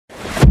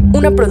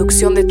una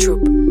producción de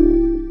Troop.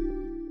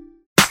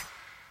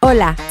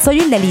 Hola,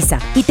 soy Hildelisa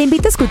y te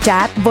invito a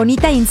escuchar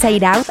Bonita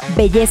Inside Out,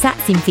 Belleza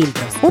sin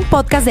filtros. Un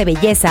podcast de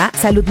belleza,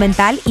 salud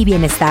mental y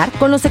bienestar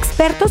con los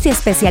expertos y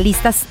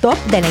especialistas top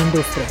de la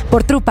industria.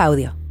 Por Troop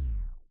Audio.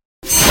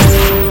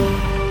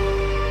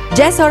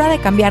 Ya es hora de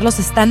cambiar los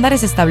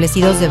estándares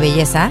establecidos de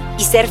belleza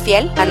y ser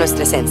fiel a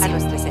nuestra esencia.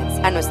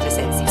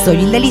 Soy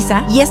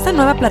Hildelisa y esta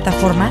nueva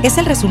plataforma es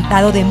el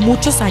resultado de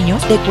muchos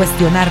años de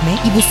cuestionarme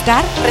y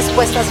buscar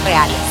respuestas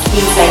reales.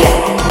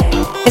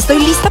 Estoy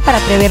lista para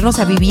atrevernos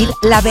a vivir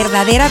la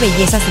verdadera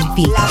belleza sin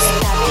filtros.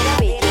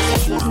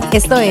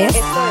 Esto es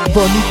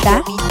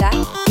Bonita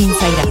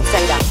Inside Out.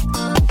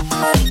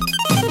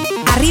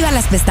 Arriba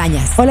las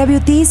pestañas. Hola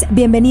beauties,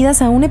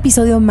 bienvenidas a un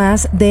episodio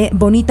más de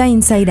Bonita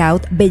Inside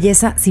Out,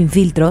 Belleza sin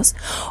filtros.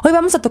 Hoy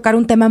vamos a tocar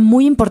un tema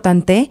muy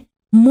importante,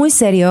 muy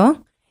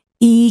serio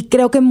y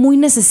creo que muy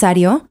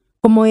necesario,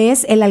 como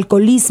es el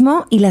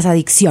alcoholismo y las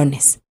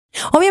adicciones.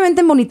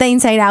 Obviamente en Bonita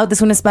Inside Out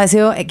es un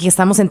espacio que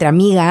estamos entre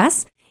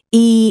amigas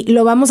y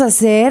lo vamos a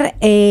hacer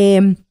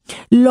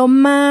lo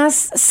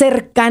más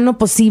cercano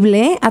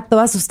posible a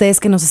todas ustedes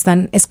que nos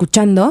están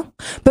escuchando,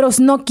 pero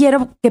no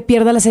quiero que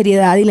pierda la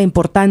seriedad y la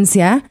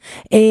importancia,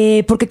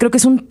 porque creo que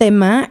es un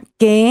tema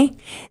que,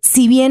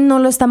 si bien no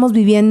lo estamos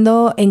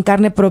viviendo en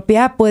carne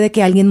propia, puede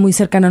que alguien muy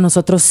cercano a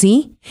nosotros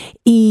sí,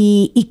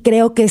 y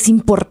creo que es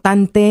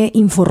importante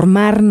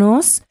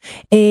informarnos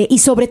y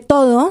sobre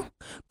todo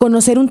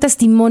conocer un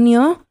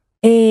testimonio,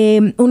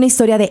 una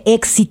historia de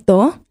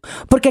éxito,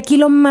 porque aquí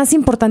lo más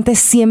importante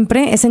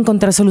siempre es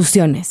encontrar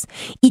soluciones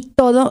y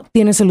todo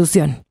tiene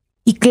solución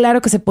y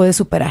claro que se puede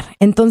superar.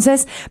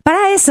 Entonces,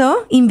 para eso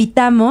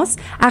invitamos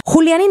a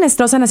Juliana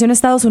Hinestrosa. Nació en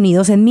Estados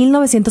Unidos en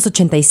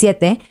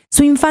 1987.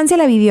 Su infancia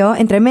la vivió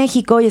entre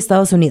México y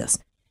Estados Unidos.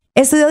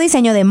 Estudió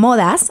diseño de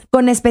modas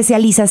con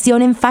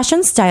especialización en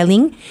fashion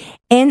styling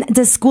en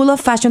The School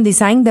of Fashion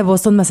Design de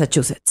Boston,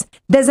 Massachusetts.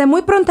 Desde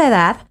muy pronta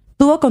edad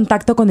tuvo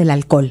contacto con el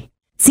alcohol,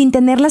 sin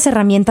tener las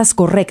herramientas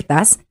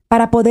correctas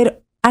para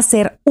poder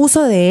hacer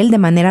uso de él de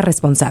manera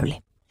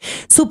responsable.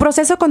 Su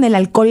proceso con el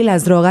alcohol y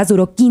las drogas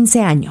duró 15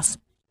 años.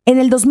 En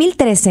el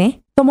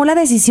 2013, tomó la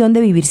decisión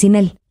de vivir sin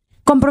él,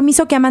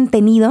 compromiso que ha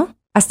mantenido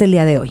hasta el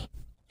día de hoy.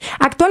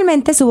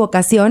 Actualmente, su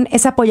vocación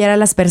es apoyar a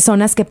las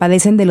personas que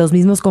padecen de los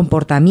mismos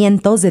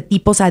comportamientos de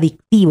tipos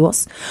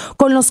adictivos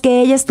con los que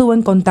ella estuvo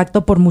en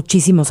contacto por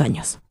muchísimos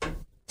años.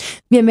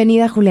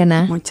 Bienvenida,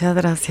 Juliana. Muchas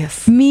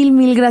gracias.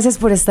 Mil gracias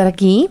por estar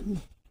aquí.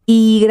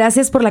 Y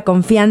gracias por la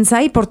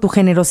confianza y por tu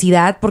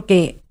generosidad,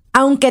 porque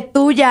aunque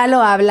tú ya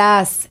lo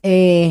hablas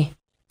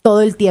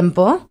todo el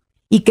tiempo,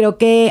 y creo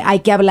que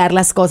hay que hablar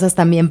las cosas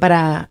también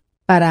para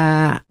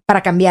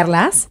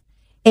cambiarlas,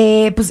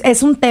 pues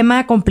es un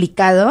tema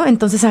complicado.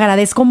 Entonces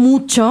agradezco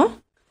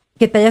mucho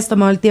que te hayas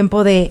tomado el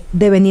tiempo de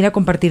venir a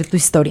compartir tu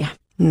historia.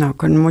 No,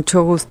 con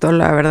mucho gusto.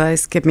 La verdad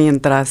es que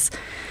mientras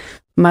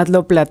más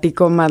lo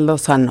platico, más lo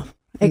sano.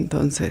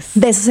 Entonces,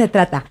 de eso se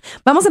trata.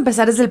 Vamos a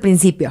empezar desde el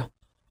principio.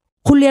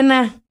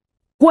 Juliana,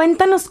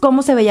 cuéntanos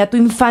cómo se veía tu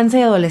infancia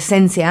y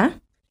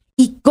adolescencia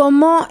y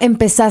cómo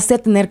empezaste a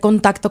tener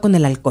contacto con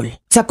el alcohol. O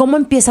sea, ¿cómo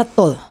empieza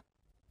todo?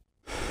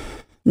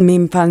 Mi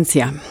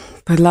infancia.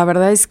 Pues la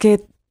verdad es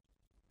que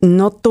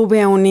no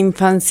tuve una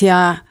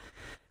infancia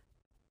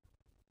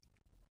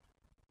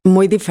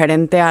muy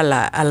diferente a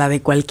la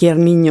de cualquier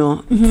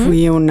niño. Uh-huh.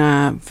 Fui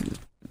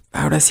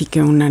ahora sí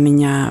que una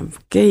niña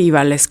que iba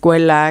a la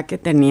escuela, que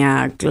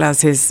tenía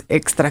clases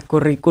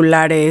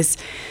extracurriculares.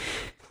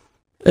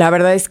 La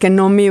verdad es que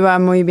no me iba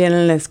muy bien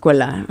en la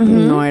escuela. Uh-huh.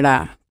 No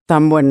era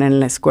tan buena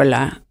en la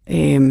escuela.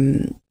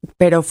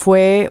 Pero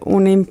fue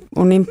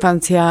una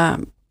infancia,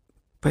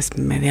 pues,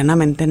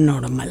 medianamente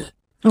normal.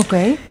 Ok.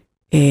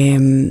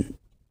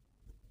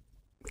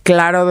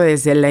 Claro,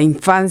 desde la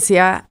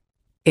infancia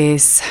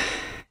es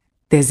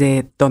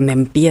desde donde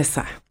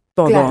empieza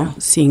todo, claro.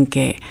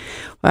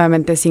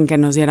 Obviamente sin que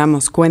nos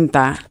diéramos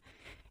cuenta.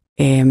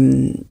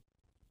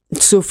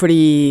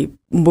 Sufrí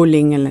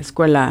bullying en la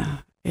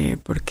escuela.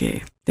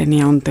 Porque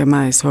tenía un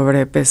tema de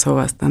sobrepeso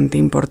bastante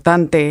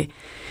importante.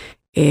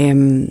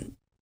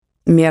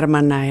 Mi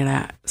hermana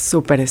era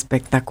súper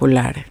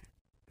espectacular.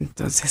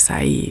 Entonces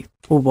ahí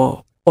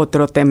hubo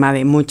otro tema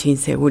de mucha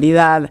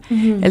inseguridad.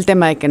 Uh-huh. El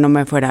tema de que no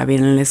me fuera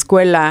bien en la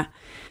escuela.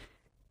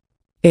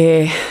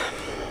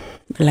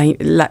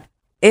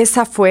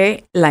 Esa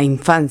fue la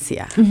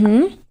infancia.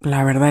 Uh-huh.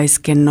 La verdad es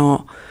que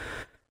no.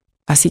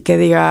 Así que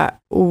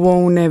diga, hubo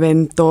un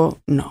evento,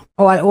 no.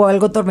 O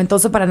algo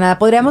tormentoso para nada.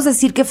 Podríamos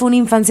decir que fue una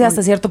infancia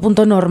hasta cierto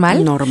punto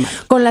normal. Normal.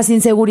 Con las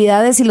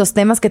inseguridades y los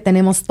temas que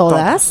tenemos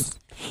todas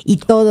y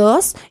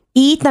todos.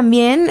 Y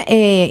también,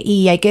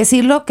 y hay que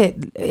decirlo,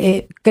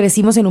 que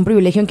crecimos en un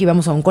privilegio en que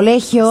íbamos a un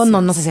colegio,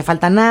 no nos hacía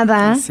falta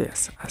nada. Así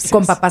es.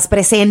 Con papás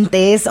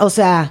presentes, o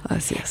sea,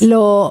 así es.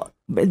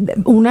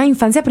 Una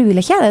infancia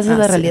privilegiada, esa es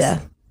la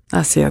realidad.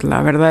 Así es,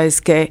 la verdad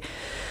es que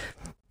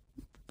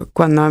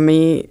cuando a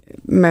mí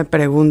me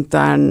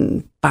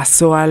preguntan,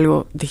 ¿pasó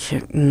algo?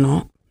 Dije,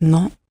 no.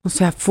 O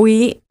sea,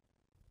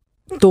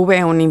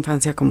 tuve una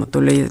infancia, como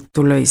tú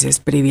lo dices,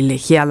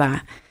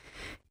 privilegiada.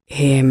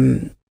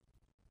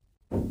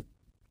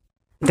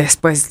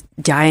 Después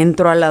ya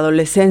entro a la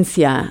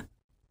adolescencia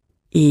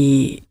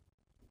y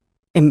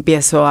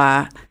empiezo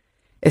a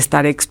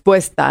estar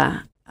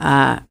expuesta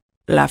a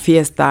la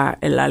fiesta,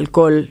 el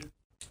alcohol.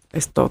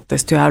 Esto te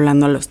estoy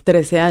hablando a los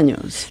 13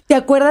 años. ¿Te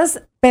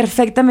acuerdas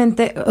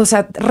perfectamente? O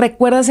sea,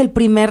 ¿recuerdas el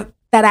primer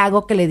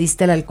trago que le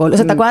diste al alcohol? O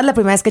sea, ¿te acuerdas la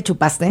primera vez que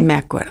chupaste? Me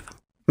acuerdo.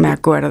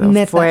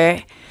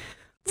 ¿Neta?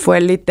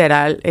 Fue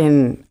literal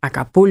en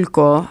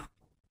Acapulco,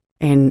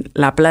 en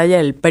la playa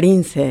del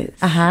Princes,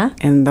 Ajá.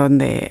 en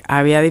donde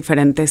había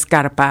diferentes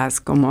carpas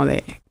como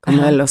de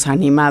los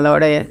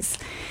animadores.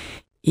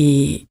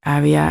 Y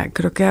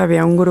creo que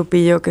había un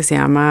grupillo que se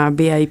llama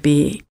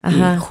VIP.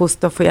 Ajá. Y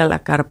justo fui a la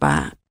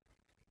carpa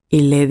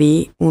y le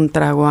di un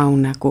trago a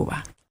una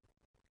cuba.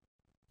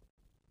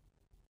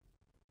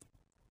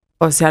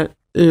 O sea,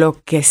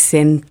 lo que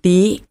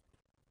sentí,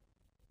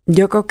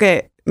 yo creo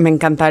que me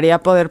encantaría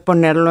poder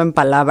ponerlo en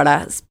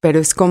palabras, pero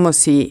es como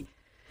si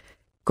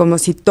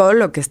todo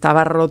lo que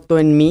estaba roto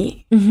en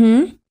mí,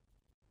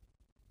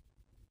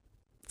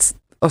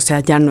 o sea,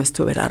 ya no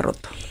estuviera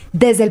roto.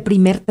 ¿Desde el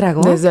primer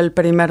trago? Desde el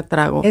primer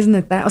trago. ¿Es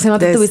neta? O sea, ¿no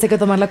te tuviste que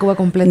tomar la cuba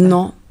completa?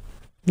 No,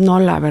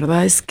 la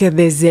verdad es que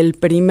desde el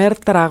primer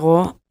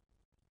trago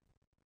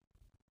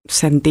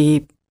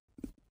sentí,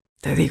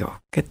 te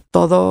digo, que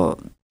todo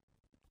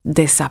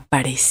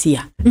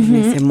desaparecía en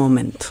ese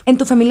momento. ¿En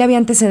tu familia había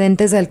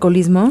antecedentes de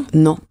alcoholismo?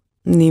 No,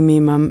 ni mi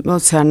mamá, o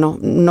sea,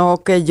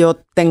 no que yo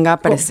tenga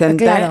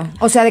presente. Claro,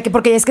 o sea,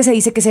 porque es que se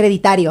dice que es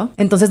hereditario,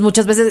 entonces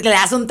muchas veces le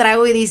das un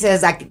trago y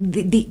dices,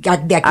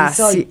 de aquí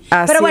soy.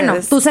 Pero bueno,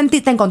 tú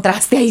te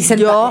encontraste ahí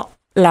sentado. Yo,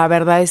 la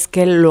verdad es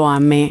que lo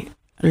amé,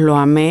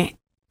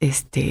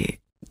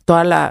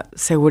 toda la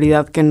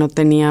seguridad que no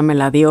tenía me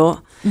la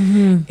dio.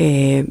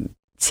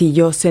 Si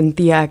yo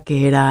sentía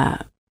que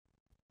era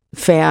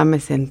fea, me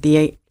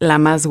sentí la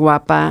más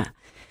guapa.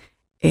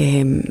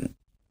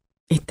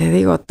 Y te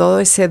digo, todo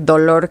ese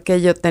dolor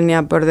que yo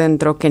tenía por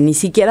dentro, que ni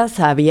siquiera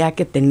sabía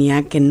que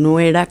tenía, que no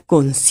era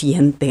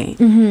consciente,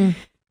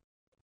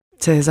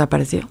 se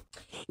desapareció.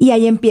 Y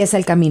ahí empieza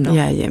el camino. Y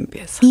ahí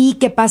empieza. ¿Y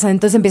qué pasa?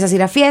 Entonces empiezas a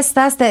ir a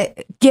fiestas.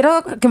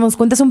 Quiero que nos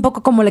cuentes un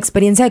poco como la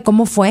experiencia de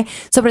cómo fue,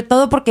 sobre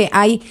todo porque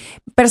hay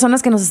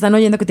personas que nos están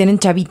oyendo que tienen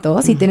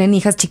chavitos y tienen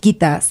hijas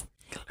chiquitas.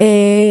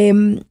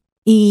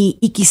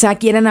 Y quizá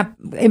quieran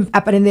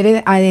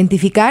aprender a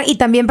identificar, y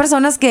también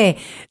personas que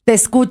te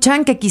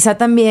escuchan que quizá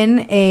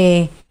también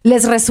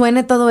les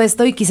resuene todo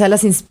esto y quizá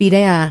las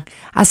inspire a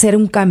hacer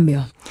un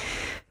cambio.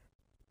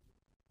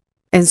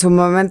 En su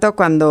momento,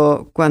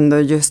 cuando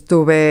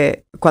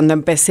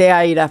empecé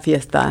a ir a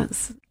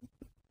fiestas,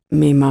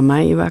 mi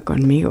mamá iba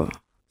conmigo.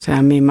 O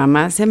sea, mi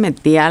mamá se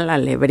metía al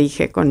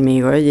alebrije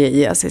conmigo y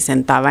ella se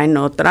sentaba en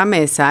otra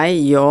mesa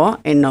y yo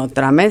en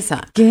otra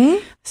mesa. ¿Qué?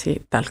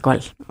 Sí, tal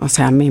cual. O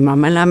sea, mi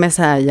mamá en la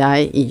mesa de allá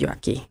y yo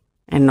aquí,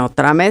 en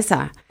otra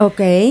mesa.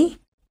 Ok.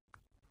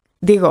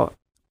 Digo,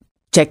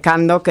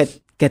 checando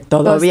que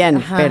todo bien,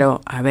 ajá. Pero,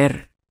 a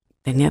ver,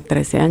 tenía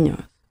 13 años.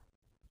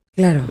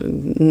 Claro.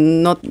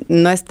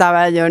 No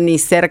estaba yo ni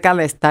cerca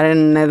de estar en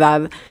una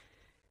edad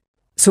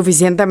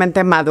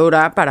suficientemente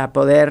madura para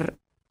poder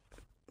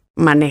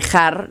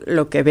manejar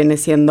lo que viene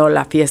siendo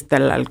la fiesta,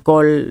 el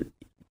alcohol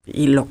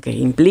y lo que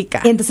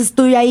implica. Y entonces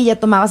tú ahí ya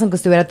tomabas aunque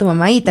estuviera tu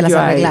mamá y te las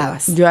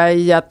arreglabas. Yo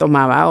ahí ya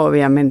tomaba,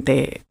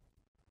 obviamente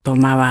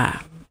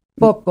tomaba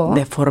poco,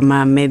 de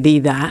forma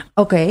medida.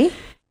 Ok.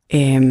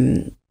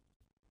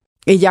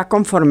 Y ya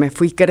conforme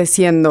fui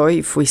creciendo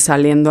y fui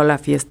saliendo a la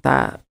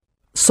fiesta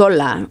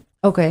sola.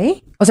 Ok.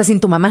 O sea, sin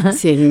tu mamá.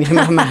 Sin mi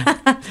mamá.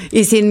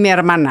 Y sin mi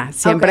hermana.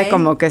 Siempre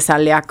como que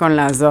salía con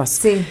las dos.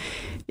 Sí.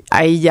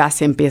 Ahí ya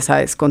se empieza a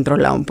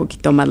descontrolar un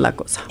poquito más la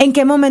cosa. ¿En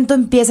qué momento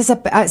empiezas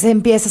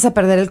a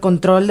perder el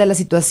control de la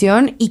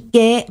situación y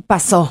qué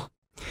pasó?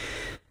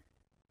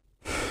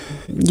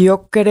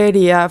 Yo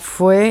creería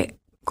fue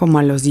como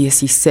a los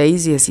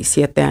 16,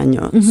 17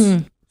 años.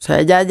 O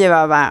sea, ya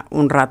llevaba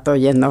un rato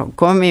yendo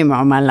con mi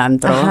mamá al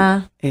antro.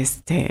 Ajá.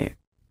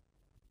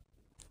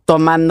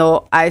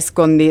 Tomando a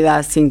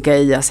escondidas sin que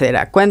ella se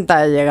diera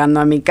cuenta,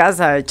 llegando a mi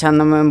casa,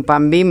 echándome un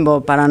pan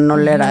Bimbo para no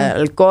oler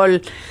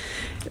alcohol.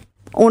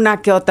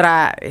 Una que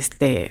otra,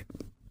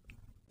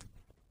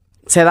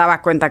 se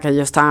daba cuenta que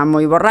yo estaba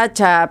muy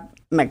borracha,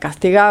 me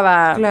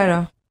castigaba.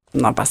 Claro.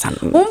 No pasa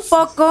nada. Un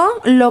poco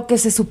lo que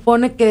se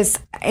supone que es,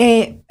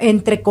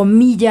 entre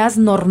comillas,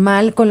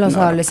 normal con los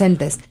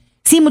adolescentes.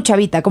 Sí, muy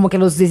chavita, como que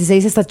a los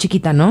 16 estás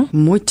chiquita, ¿no?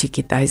 Muy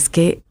chiquita. Es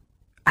que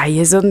ahí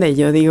es donde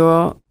yo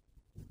digo,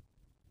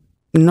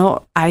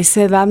 no, a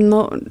esa edad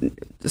no,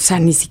 o sea,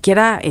 ni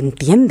siquiera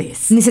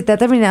entiendes. Ni se te ha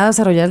terminado de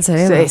desarrollar el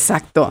cerebro. Sí,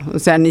 exacto. O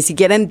sea, ni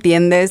siquiera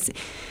entiendes.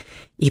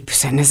 Y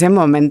pues en ese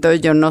momento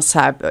yo no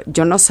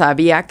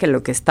sabía que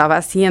lo que estaba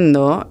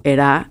haciendo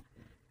era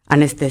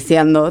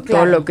anestesiando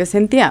todo lo que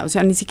sentía. O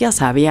sea, ni siquiera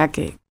sabía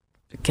que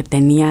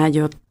tenía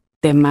yo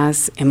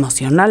temas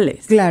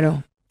emocionales.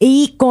 Claro.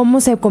 ¿Y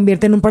cómo se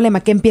convierte en un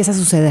problema? ¿Qué empieza a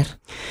suceder?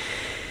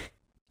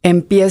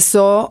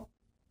 Empiezo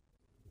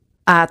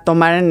a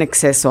tomar en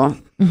exceso,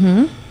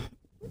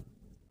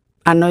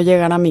 a no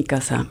llegar a mi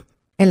casa.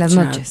 En las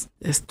noches.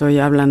 Estoy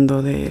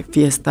hablando de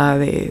fiesta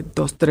de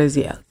 2, 3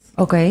 días.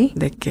 Ok.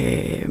 De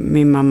que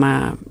mi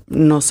mamá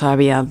no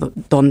sabía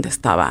dónde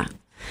estaba.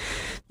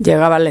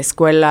 Llegaba a la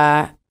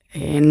escuela,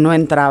 no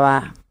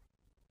entraba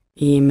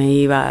y me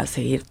iba a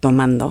seguir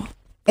tomando.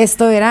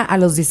 Esto era a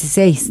los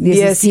 16,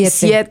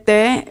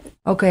 17.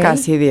 Okay.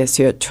 Casi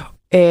 18.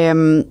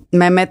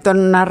 Me meto en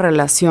una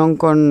relación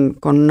con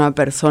una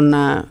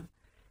persona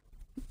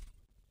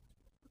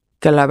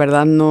que la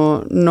verdad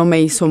no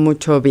me hizo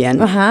mucho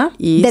bien. Ajá.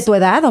 Y ¿de tu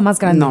edad o más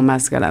grande? No,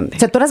 más grande. O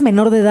sea, tú eras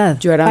menor de edad.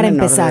 Yo era para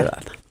menor empezar. de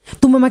edad.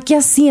 ¿Tu mamá qué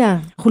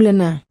hacía,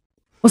 Juliana?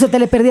 O sea, te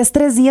le perdías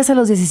 3 días a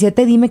los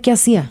 17. Dime qué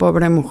hacía.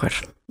 Pobre mujer.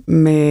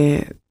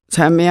 Mi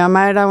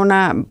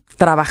mamá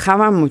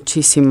trabajaba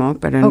muchísimo,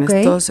 pero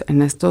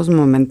en estos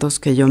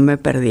momentos que yo me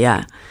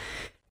perdía,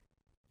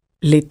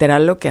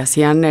 literal lo que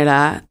hacían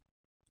era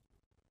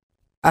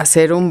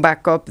hacer un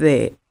backup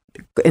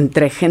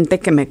entre gente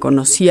que me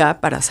conocía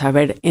para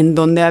saber en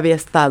dónde había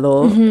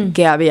estado,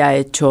 qué había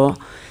hecho,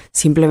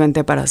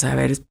 simplemente para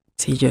saber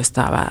si yo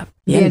estaba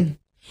bien.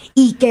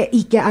 ¿Y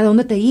a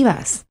dónde te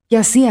ibas? ¿Qué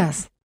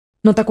hacías?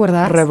 ¿No te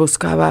acuerdas?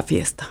 Rebuscaba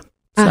fiesta.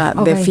 O sea,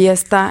 de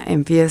fiesta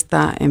en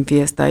fiesta en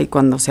fiesta. Y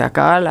cuando se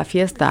acababa la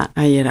fiesta,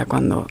 ahí era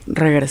cuando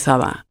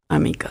regresaba a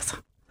mi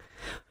casa.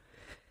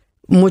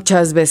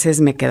 Muchas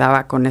veces me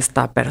quedaba con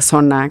esta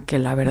persona que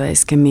la verdad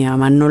es que mi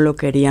mamá no lo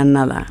quería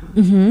nada.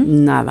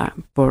 Nada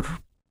por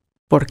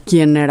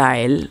quién era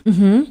él.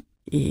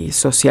 Y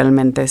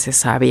socialmente se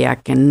sabía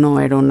que no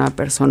era una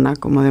persona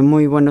como de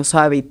muy buenos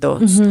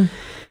hábitos.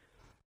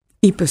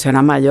 Y pues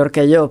era mayor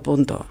que yo,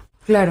 punto.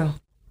 Claro.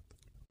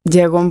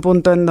 Llegó un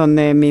punto en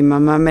donde mi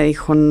mamá me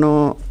dijo,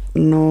 no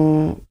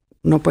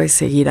puedes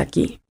seguir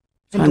aquí.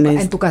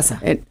 En tu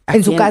casa.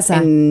 En su casa.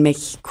 En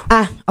México.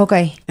 Ah, ok.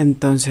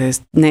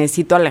 Entonces,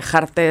 necesito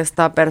alejarte de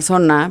esta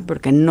persona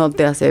porque no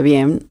te hace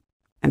bien.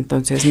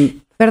 Entonces...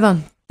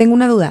 Perdón, tengo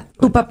una duda.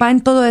 ¿Tu papá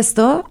en todo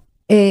esto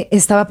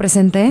estaba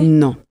presente?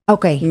 No.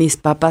 Ok. Mis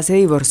papás se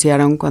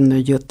divorciaron cuando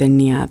yo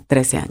tenía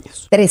 13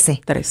 años.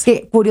 13.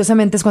 Que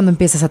curiosamente es cuando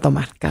empiezas a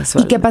tomar.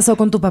 Casual. ¿Y qué pasó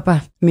con tu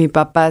papá? Mi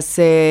papá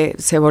se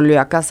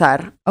volvió a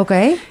casar. Ok.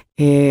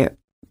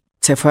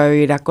 Se fue a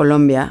vivir a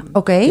Colombia.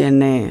 Ok.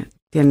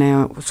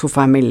 Tiene su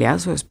familia,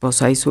 su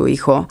esposa y su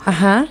hijo.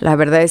 Ajá. La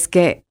verdad es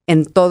que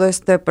en todo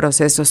este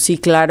proceso, sí,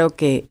 claro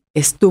que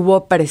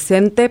estuvo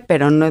presente,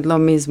 pero no es lo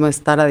mismo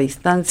estar a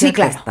distancia. Sí,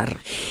 claro. Que estar...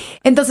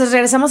 Entonces,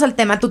 regresamos al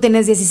tema. Tú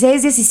tienes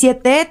 16,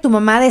 17, tu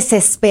mamá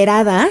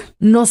desesperada,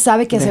 no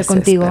sabe qué hacer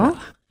contigo.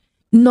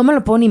 No me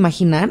lo puedo ni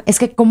imaginar. Es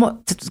que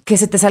como que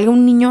se te salga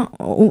un niño,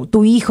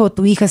 tu hijo o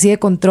tu hija así de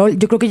control.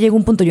 Yo creo que llega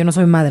un punto, yo no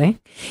soy madre,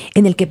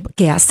 en el que,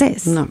 ¿qué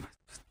haces? No.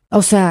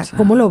 O sea,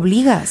 ¿cómo lo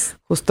obligas?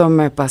 Justo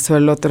me pasó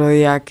el otro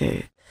día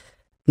que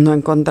no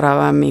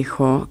encontraba a mi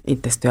hijo y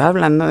te estoy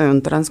hablando de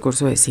un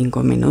transcurso de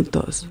 5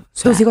 minutos. O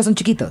sea, ¿tus hijos son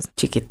chiquitos?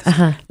 Chiquitos.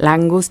 Ajá. La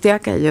angustia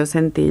que yo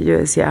sentí, yo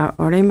decía,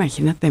 ahora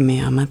imagínate mi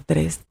mamá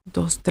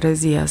 2,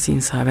 3 días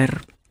sin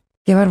saber.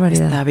 Qué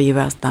barbaridad. Está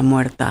viva, está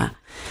muerta.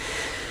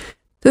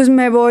 Entonces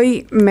me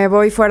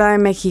voy fuera de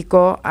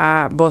México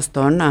a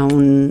Boston, a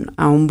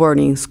un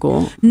boarding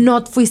school.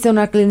 ¿No fuiste a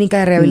una clínica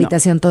de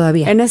rehabilitación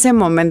todavía? En ese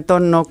momento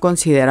no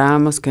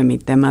considerábamos que mi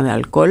tema de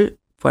alcohol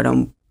fuera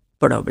un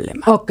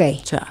problema. Ok.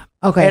 O sea,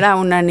 era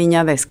una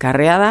niña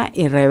descarriada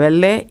y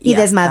rebelde. Y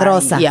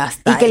desmadrosa.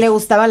 Y que le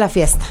gustaba la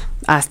fiesta.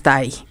 Hasta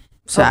ahí.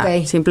 O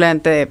sea,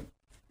 simplemente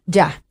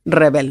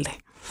rebelde.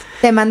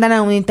 ¿Te mandan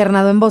a un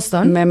internado en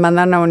Boston? Me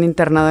mandan a un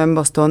internado en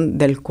Boston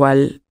del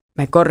cual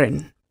me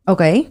corren.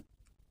 Ok.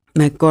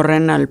 Me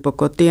corren al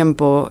poco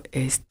tiempo,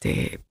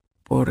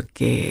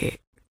 porque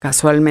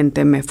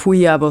casualmente me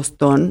fui a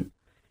Boston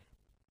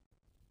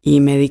y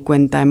me di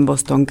cuenta en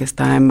Boston que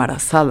estaba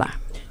embarazada.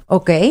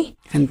 Ok.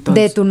 Entonces,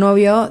 de tu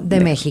novio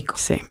de México.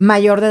 Sí.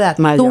 Mayor de edad.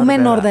 Tú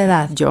menor de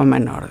edad. Yo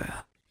menor de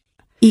edad.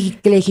 ¿Y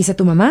qué le dijiste a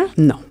tu mamá?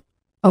 No.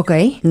 Ok.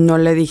 No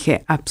le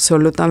dije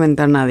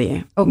absolutamente a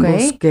nadie. Ok.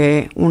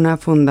 Busqué una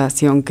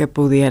fundación que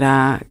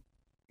pudiera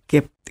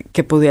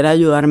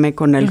ayudarme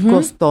con el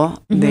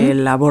costo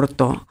del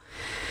aborto.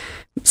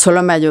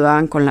 Solo me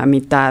ayudaban con la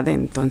mitad,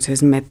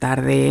 entonces me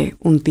tardé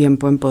un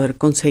tiempo en poder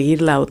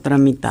conseguir la otra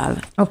mitad.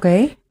 Ok.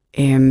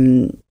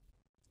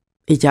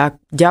 Y ya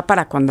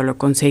para cuando lo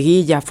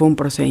conseguí, ya fue un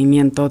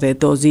procedimiento de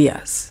 2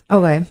 días.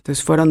 Ok.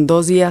 Entonces fueron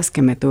 2 días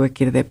que me tuve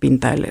que ir de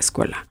pinta de la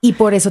escuela. ¿Y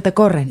por eso te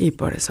corren? Y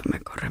por eso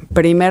me corren.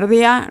 Primer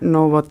día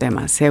no hubo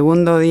tema.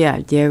 Segundo día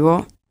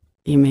llego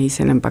y me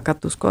dicen, empaca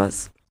tus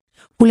cosas.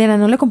 Juliana,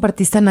 ¿no le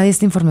compartiste a nadie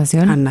esta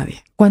información? A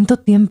nadie. ¿Cuánto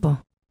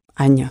tiempo?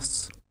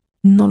 Años.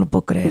 No lo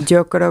puedo creer.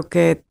 Yo creo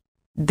que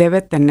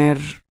debe tener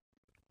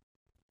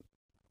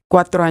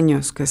 4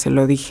 años que se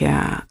lo dije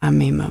a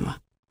mi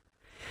mamá.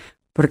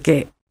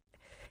 Porque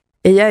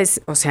ella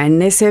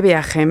en ese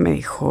viaje me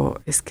dijo,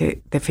 es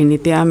que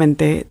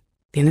definitivamente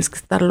tienes que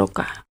estar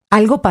loca.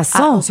 Algo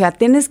pasó.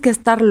 Tienes que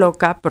estar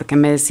loca porque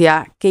me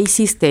decía, ¿qué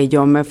hiciste?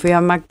 Yo me fui a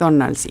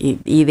McDonald's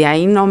y de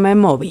ahí no me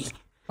moví.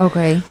 Ok.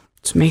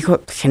 Entonces me dijo,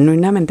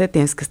 genuinamente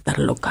tienes que estar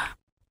loca.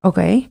 Ok.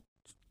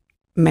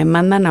 Me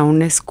mandan a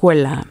una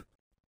escuela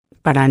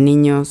para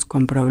niños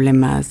con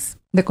problemas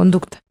de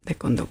conducta.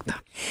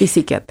 Y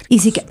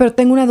psiquiátricos. Pero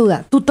tengo una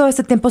duda. ¿Tú todo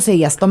este tiempo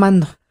seguías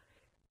tomando?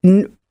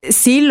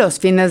 Sí, los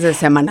fines de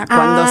semana,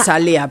 cuando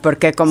salía,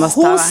 porque como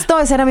estaba... Justo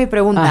esa era mi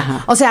pregunta.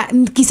 Ajá. O sea,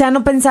 quizá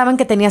no pensaban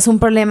que tenías un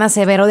problema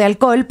severo de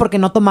alcohol porque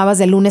no tomabas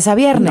de lunes a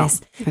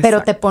viernes,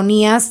 pero te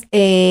ponías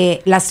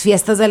las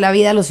fiestas de la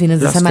vida los fines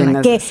de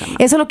semana.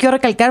 Eso lo quiero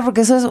recalcar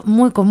porque eso es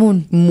muy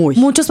común.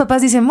 Muchos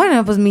papás dicen,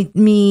 bueno, pues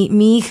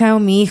mi hija o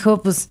mi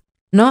hijo, pues,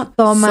 ¿no?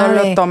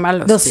 Toma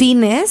los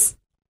fines,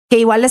 que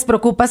igual les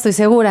preocupa, estoy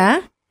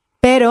segura.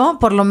 Pero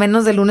por lo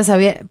menos de lunes a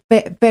viernes,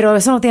 pero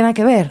eso no tiene nada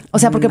que ver. O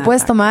sea, porque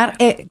puedes tomar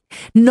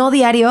no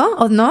diario,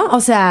 ¿no? O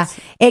sea,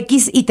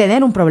 X y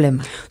tener un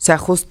problema. O sea,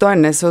 justo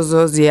en esos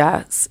 2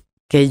 días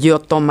que yo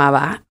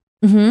tomaba,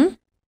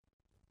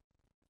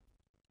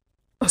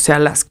 o sea,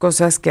 las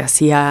cosas que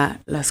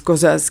hacía, las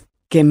cosas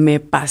que me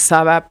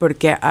pasaba,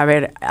 porque, a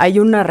ver, hay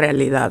una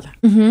realidad,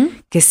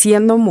 que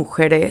siendo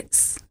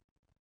mujeres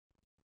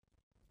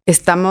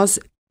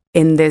estamos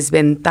en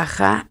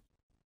desventaja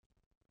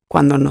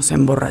cuando nos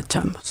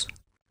emborrachamos.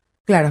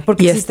 Claro,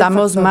 porque y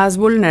estamos más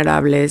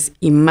vulnerables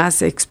y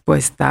más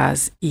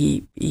expuestas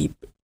y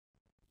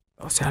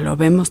o sea, lo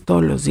vemos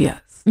todos los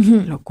días,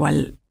 lo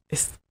cual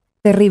es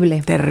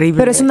terrible.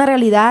 Pero es una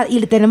realidad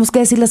y tenemos que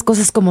decir las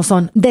cosas como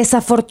son.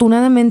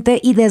 Desafortunadamente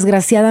y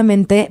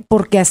desgraciadamente,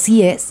 porque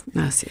así es.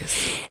 Así es.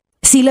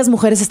 Sí, las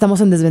mujeres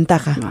estamos en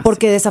desventaja,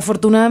 porque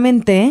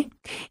desafortunadamente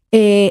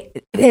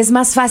es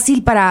más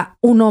fácil para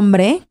un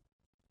hombre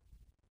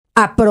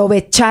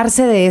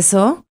aprovecharse de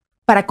eso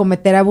para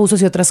cometer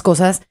abusos y otras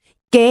cosas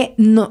que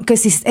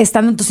si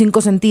estando en tus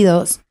 5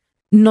 sentidos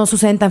no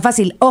suceden tan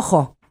fácil.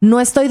 Ojo, no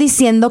estoy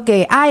diciendo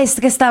que es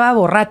que estaba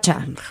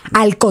borracha.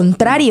 Al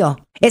contrario,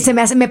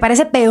 me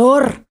parece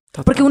peor.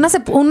 Totalmente.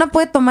 Porque una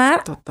puede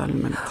tomar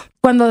totalmente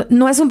cuando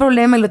no es un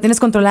problema y lo tienes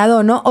controlado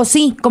o no, o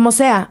sí, como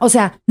sea. O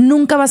sea,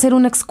 nunca va a ser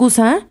una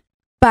excusa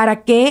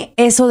para que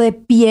eso dé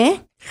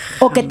pie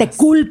o que te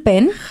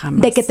culpen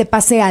de que te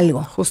pase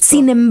algo. Justo.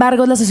 Sin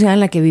embargo, es la sociedad en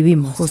la que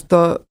vivimos.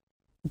 Justo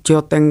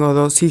yo tengo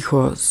 2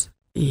 hijos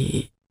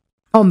y...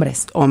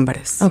 Hombres.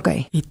 Ok.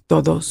 Y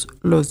todos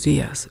los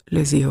días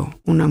les digo,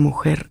 una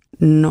mujer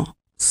no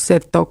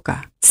se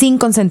toca. Sin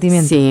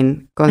consentimiento.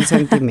 Sin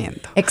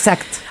consentimiento.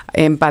 Exacto.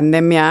 En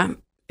pandemia,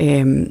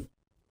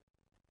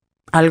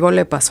 algo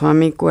le pasó a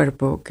mi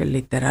cuerpo que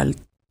literal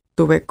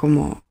tuve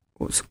como...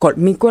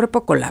 mi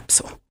cuerpo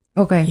colapsó.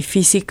 Okay. Y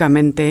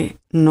físicamente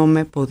no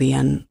me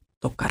podían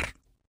tocar.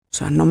 O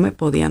sea, no me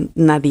podían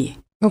nadie.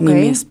 Okay. Ni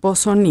mi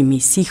esposo, ni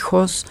mis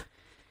hijos.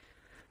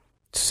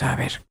 Entonces, a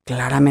ver,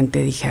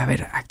 claramente dije, a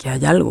ver, aquí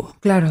hay algo.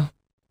 Claro.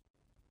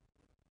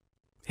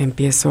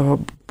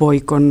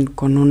 Voy con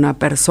una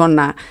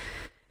persona.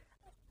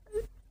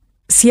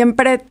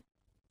 Siempre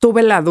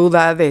tuve la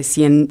duda de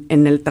si en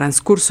el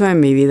transcurso de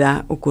mi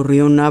vida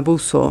ocurrió un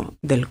abuso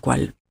del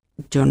cual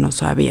yo no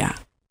sabía.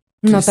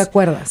 No te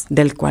acuerdas.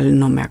 Del cual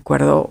no me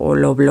acuerdo o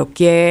lo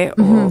bloqueé.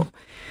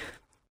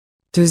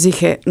 Entonces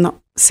dije,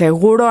 no,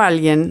 seguro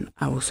alguien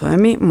abusó de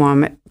mí.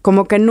 Mohamed,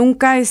 como que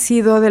nunca he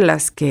sido de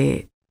las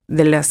que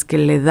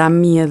le da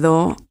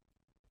miedo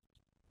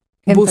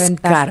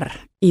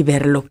buscar y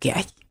ver lo que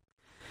hay.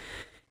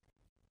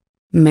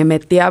 Me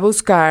metí a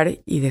buscar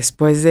y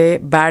después de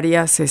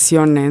varias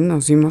sesiones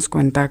nos dimos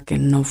cuenta que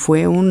no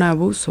fue un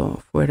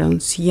abuso, fueron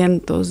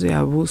cientos de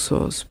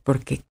abusos,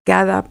 porque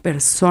cada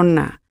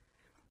persona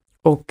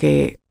o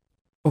que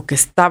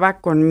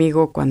estaba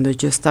conmigo cuando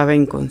yo estaba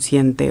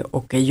inconsciente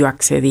o que yo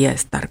accedía a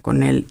estar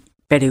con él,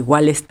 pero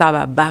igual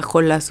estaba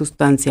bajo la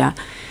sustancia,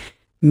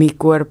 mi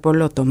cuerpo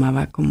lo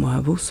tomaba como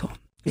abuso.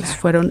 Claro.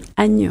 Fueron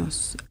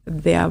años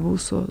de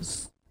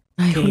abusos.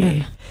 Ay,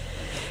 Juliana.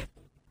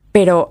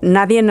 Pero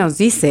nadie nos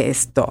dice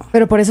esto.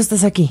 Pero por eso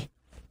estás aquí.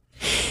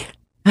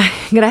 Ay,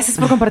 gracias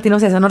por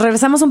compartirnos eso. Nos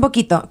regresamos un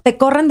poquito. Te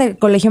corren del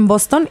colegio en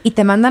Boston y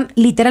te mandan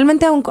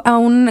literalmente a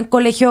un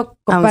colegio...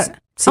 A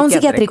un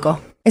psiquiátrico.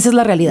 Esa es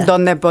la realidad.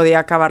 Donde podía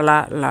acabar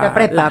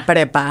la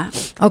prepa.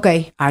 Ok.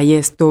 Ahí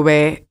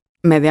estuve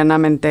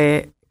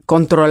medianamente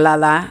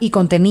controlada. Y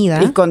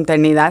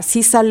contenida.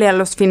 Sí salía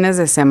los fines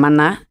de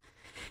semana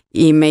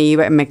y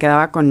me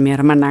quedaba con mi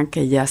hermana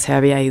que ya se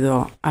había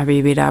ido a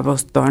vivir a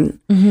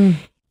Boston.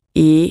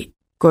 Y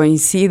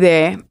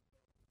coincide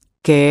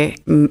que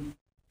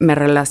me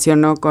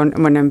relaciono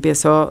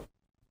empiezo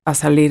a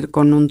salir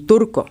con un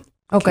turco.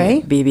 Ok.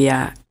 Que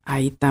vivía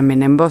ahí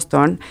también en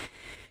Boston.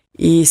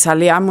 Y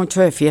salía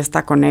mucho de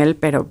fiesta con él,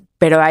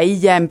 pero ahí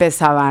ya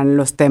empezaban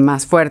los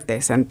temas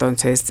fuertes.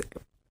 Entonces,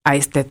 a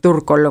este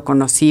turco lo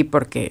conocí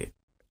porque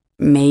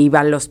me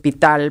iba al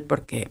hospital,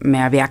 porque me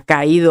había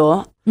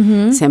caído,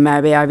 se me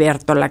había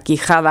abierto la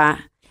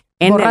quijada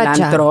en Borracha.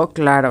 El antro,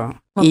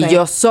 claro. Okay. Y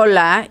yo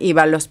sola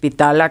iba al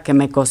hospital a que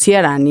me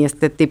cosieran. Y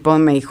este tipo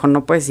me dijo,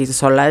 no puedes ir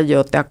sola,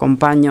 yo te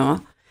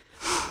acompaño.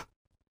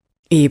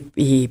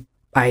 Y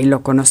ahí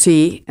lo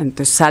conocí.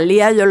 Entonces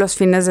salía yo los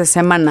fines de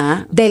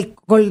semana. Del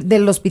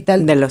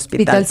hospital. Del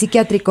hospital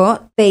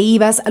psiquiátrico. Te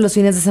ibas a los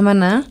fines de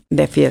semana.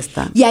 De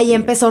fiesta. Y ahí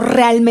empezó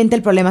realmente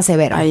el problema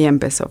severo. Ahí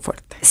empezó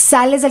fuerte.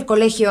 Sales del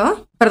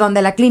colegio perdón,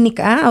 de la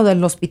clínica o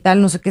del hospital,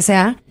 no sé qué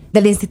sea,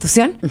 de la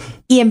institución,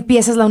 y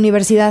empiezas la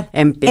universidad.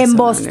 En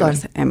Boston.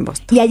 En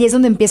Boston. Y ahí es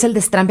donde empieza el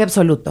destrampe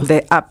absoluto.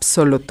 De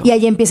absoluto. Y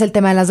ahí empieza el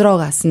tema de las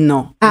drogas.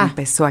 No,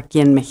 empezó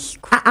aquí en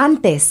México.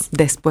 Antes.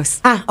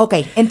 Después. Ok.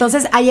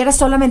 Entonces, ahí era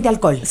solamente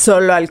alcohol.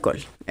 Solo alcohol.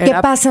 ¿Qué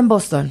pasa en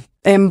Boston?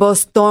 En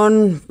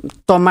Boston,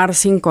 tomar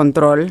sin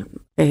control.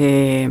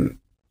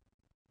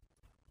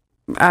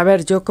 A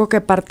ver, yo creo que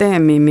parte de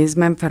mi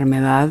misma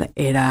enfermedad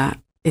era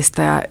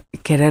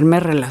quererme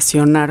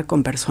relacionar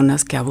con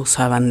personas que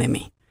abusaban de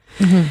mí.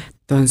 Uh-huh.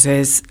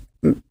 Entonces,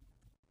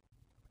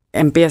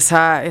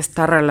 empieza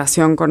esta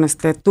relación con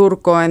este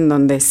turco en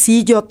donde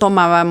sí yo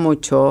tomaba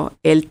mucho,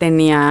 él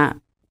tenía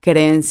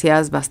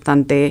creencias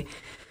bastante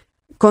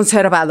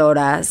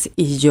conservadoras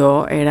y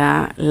yo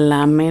era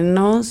la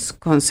menos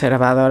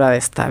conservadora de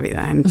esta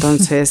vida.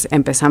 Entonces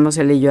empezamos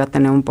él y yo a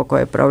tener un poco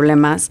de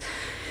problemas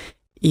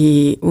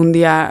y un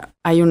día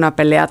hay una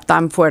pelea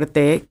tan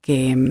fuerte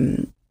que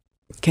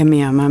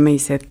mi mamá me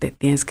dice, te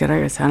tienes que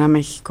regresar a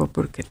México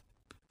porque,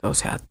 o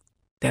sea,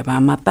 te va a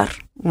matar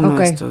uno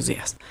de estos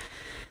días.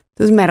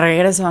 Entonces me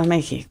regreso a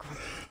México.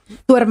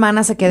 ¿Tu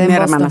hermana se queda en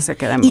Boston? Mi hermana se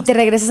queda en Boston. ¿Y te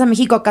regresas a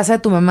México a casa de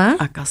tu mamá?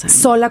 A casa de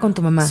 ¿Sola con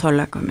tu mamá?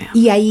 Sola con mi mamá.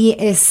 Y ahí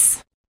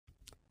es...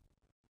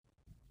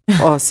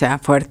 O sea,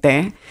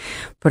 fuerte,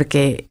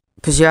 porque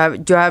pues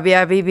yo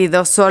había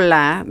vivido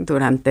sola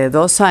durante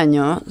 2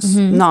 años,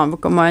 uh-huh. No,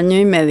 como año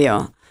y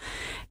medio.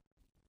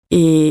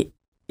 Y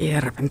de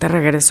repente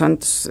regreso,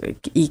 entonces,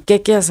 ¿y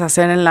qué quieres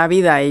hacer en la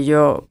vida? Y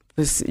yo,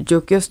 pues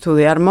yo quiero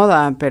estudiar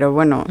moda, pero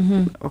bueno,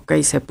 uh-huh. Ok,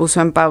 se puso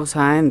en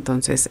pausa,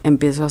 entonces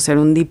empiezo a hacer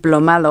un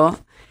diplomado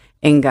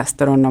en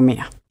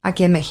gastronomía.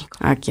 Aquí en México.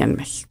 Aquí en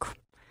México.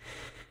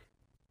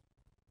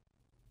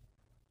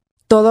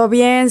 Todo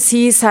bien,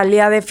 sí,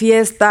 salía de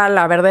fiesta.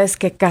 La verdad es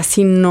que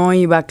casi no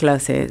iba a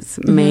clases.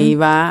 Uh-huh. Me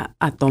iba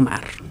a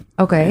tomar.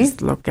 Ok. Es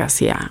lo que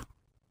hacía.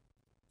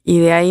 Y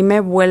de ahí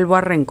me vuelvo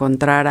a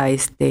reencontrar a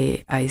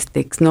este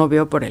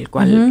exnovio por el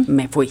cual uh-huh.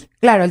 me fui.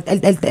 Claro,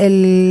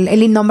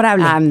 el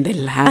innombrable.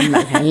 Ándale,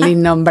 el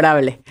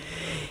innombrable.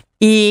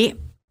 Y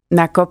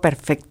Naco,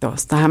 perfecto.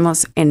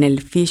 Estábamos en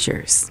el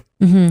Fishers.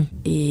 Uh-huh.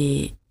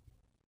 Y...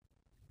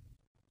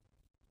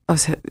 O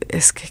sea,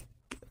 es que...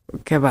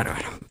 Qué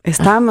bárbaro.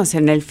 Estábamos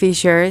en el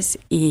Fishers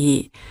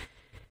y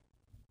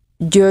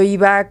yo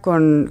iba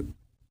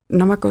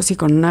no me acuerdo si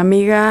con una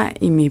amiga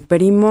y mi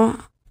primo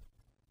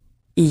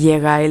y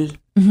llega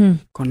él uh-huh.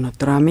 con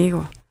otro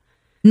amigo.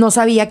 No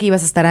sabía que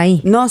ibas a estar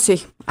ahí. No,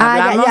 sí.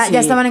 Ya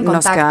estaban en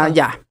contacto.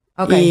 Ya.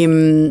 Okay.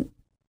 Y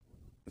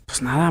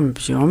pues nada,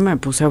 yo me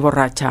puse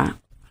borracha,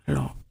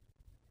 lo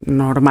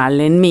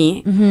normal en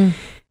mí, uh-huh.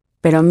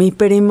 Pero mi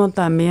primo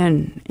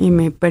también. Y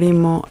mi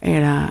primo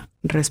era...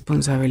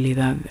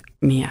 responsabilidad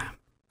mía.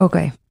 Ok.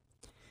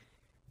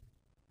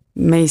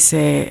 Me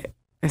dice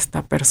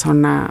esta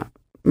persona,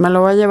 me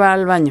lo voy a llevar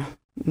al baño.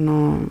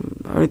 No,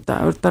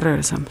 ahorita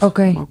regresamos.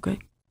 Ok.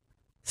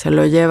 Se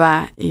lo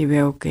lleva y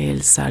veo que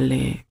él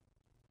sale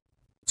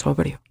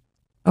sobrio.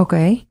 Ok.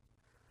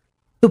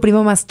 ¿Tu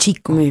primo más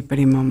chico? Mi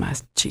primo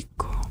más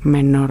chico,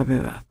 menor de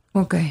edad.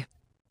 Ok.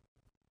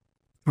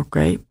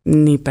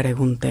 Ni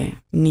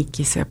pregunté, ni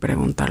quise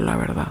preguntar la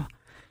verdad.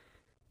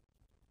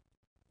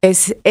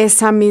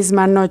 Esa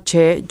misma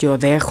noche yo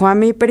dejo a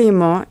mi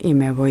primo y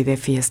me voy de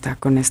fiesta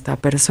con esta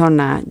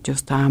persona. Yo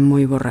estaba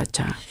muy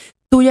borracha.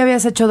 ¿Tú ya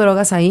habías hecho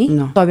drogas ahí?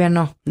 No. Todavía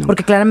no. Nunca.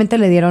 Porque claramente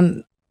le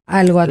dieron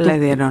algo a tu... Le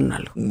dieron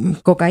algo.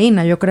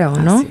 Cocaína, yo creo,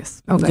 ¿no? Así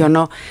es. Yo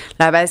no.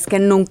 La verdad es que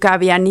nunca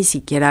había ni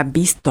siquiera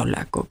visto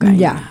la cocaína.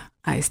 Ya.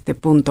 A este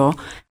punto.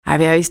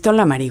 Había visto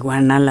la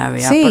marihuana, la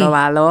había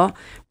probado.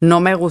 No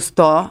me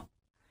gustó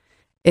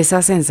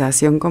esa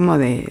sensación como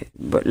de...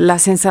 La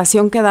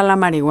sensación que da la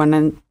marihuana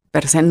en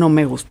per se no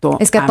me gustó.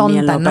 Es que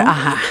atonta, ¿no?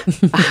 Ajá.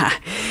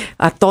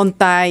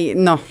 Atonta y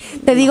no.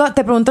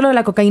 Te pregunto lo de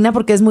la cocaína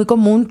porque es muy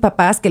común,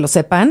 papás, que lo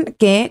sepan,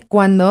 que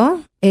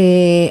cuando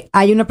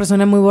hay una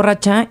persona muy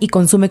borracha y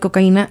consume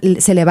cocaína,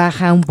 se le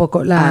baja un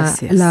poco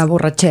la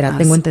borrachera,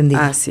 tengo entendido.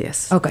 Así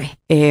es. Ok.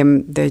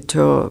 De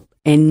hecho,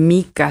 en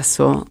mi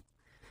caso,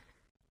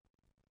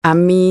 a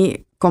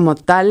mí como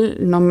tal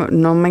no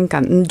me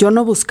encanta. Yo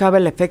no buscaba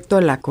el efecto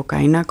de la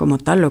cocaína como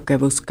tal, lo que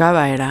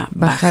buscaba era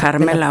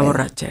bajarme la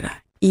borrachera.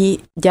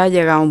 Y ya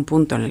llega un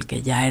punto en el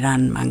que ya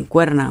eran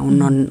mancuerna,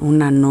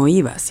 una no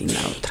iba sin la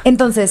otra.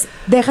 Entonces,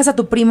 dejas a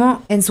tu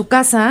primo en su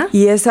casa.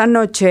 Y esa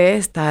noche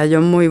estaba yo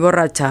muy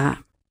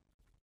borracha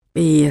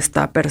y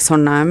esta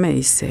persona me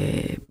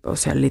dice, o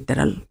sea,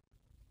 literal,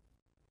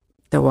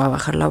 te voy a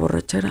bajar la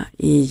borrachera.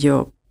 Y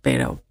yo,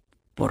 pero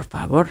por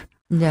favor.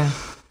 Ya.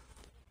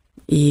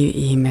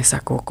 Y me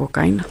sacó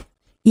cocaína.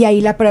 Y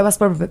ahí la pruebas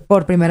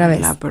por primera vez.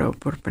 La pruebo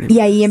por primera vez. Y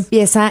ahí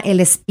empieza el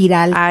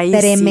espiral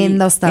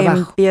tremendo hasta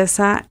abajo.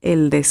 Empieza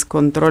el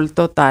descontrol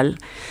total.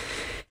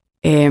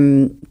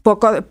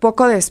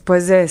 Poco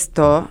después de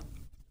esto,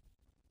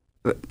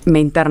 me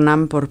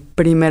internan por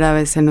primera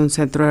vez en un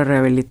centro de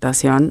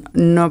rehabilitación.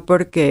 No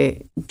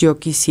porque yo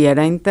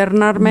quisiera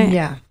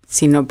internarme,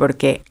 sino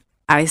porque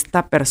a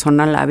esta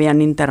persona la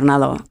habían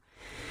internado.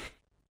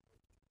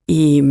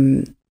 Y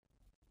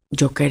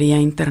yo quería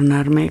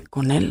internarme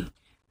con él.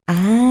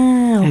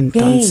 Ah, ok.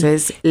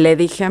 Entonces le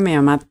dije a mi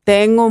mamá,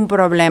 tengo un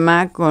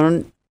problema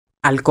con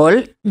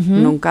alcohol,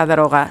 nunca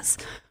drogas.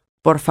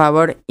 Por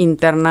favor,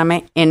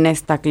 intername en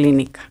esta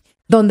clínica.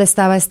 ¿Dónde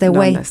estaba este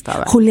güey? ¿Dónde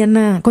estaba?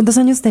 Juliana, ¿cuántos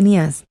años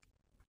tenías?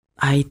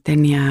 Ahí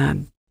tenía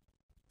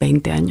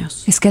 20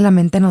 años. Es que la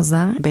mente nos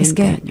da.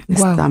 20 años.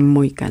 Wow. Está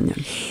muy cañón.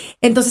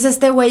 Entonces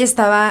este güey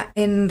estaba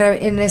en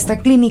esta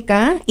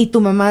clínica y tu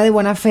mamá de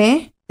buena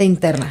fe te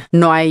interna.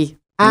 No hay.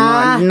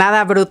 No,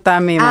 nada bruta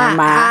mi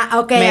mamá.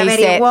 Ok, me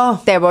dice,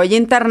 te voy a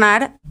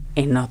internar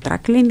en otra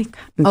clínica.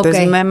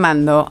 Entonces me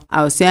mandó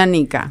a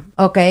Oceánica.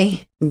 Ok.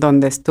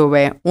 Donde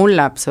estuve un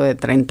lapso de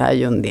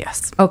 31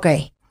 días. Ok.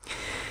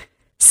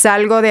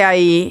 Salgo de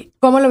ahí.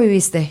 ¿Cómo lo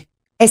viviste?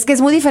 Es que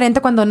es muy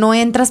diferente cuando no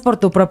entras por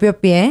tu propio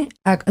pie,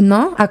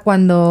 ¿no? A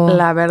cuando...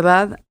 La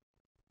verdad,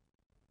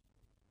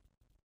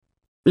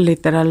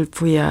 literal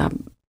fui a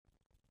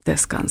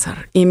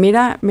descansar. Y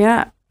mira,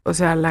 o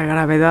sea, la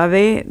gravedad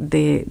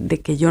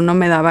de que yo no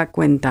me daba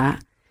cuenta.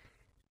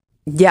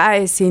 Ya a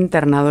ese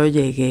internado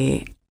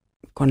llegué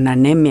con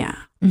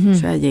anemia. O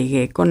sea,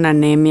 llegué con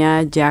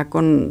anemia, ya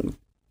con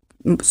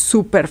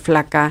súper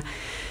flaca.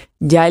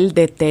 Ya el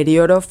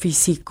deterioro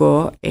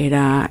físico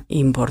era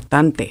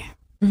importante.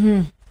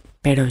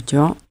 Pero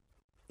yo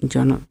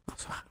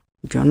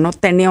no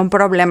tenía un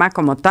problema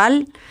como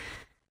tal.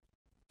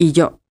 Y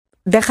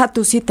deja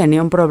tú si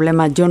tenía un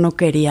problema, yo no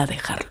quería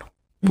dejarlo.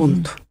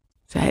 Punto.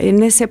 O sea,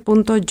 en ese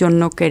punto yo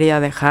no quería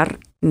dejar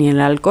ni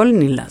el alcohol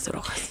ni las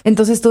drogas.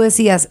 Entonces tú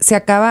decías, se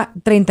acaba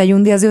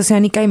 31 días de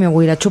Oceánica y me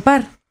voy a ir a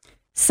chupar.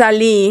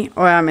 Salí,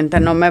 obviamente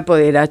no me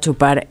podía ir a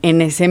chupar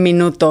en ese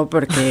minuto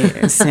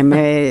porque se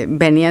me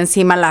venía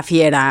encima la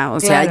fiera. O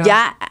sea,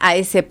 ya a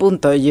ese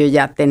punto yo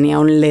ya tenía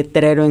un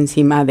letrero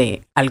encima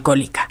de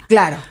alcohólica.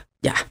 Claro.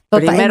 Ya.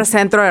 Total. Primer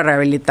centro de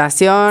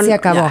rehabilitación. Se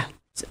acabó. Ya.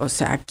 O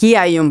sea, aquí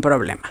hay un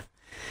problema.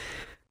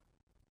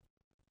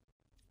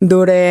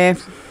 Duré,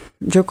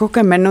 yo creo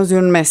que menos de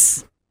un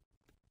mes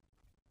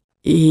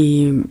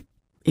y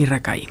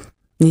recaí.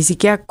 Ni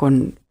siquiera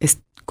con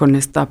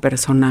esta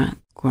persona,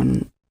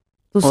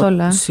 ¿Tú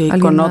sola? Sí,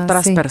 con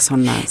otras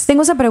personas.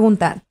 Tengo esa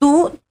pregunta.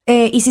 ¿Tú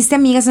hiciste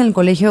amigas en el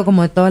colegio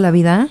como de toda la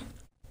vida?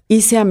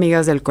 Hice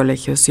amigas del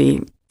colegio,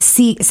 sí.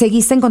 Sí,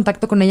 ¿seguiste en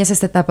contacto con ellas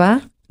esta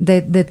etapa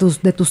de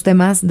tus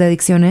temas de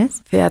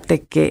adicciones?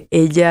 Fíjate que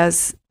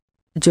ellas,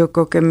 yo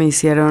creo que me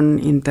hicieron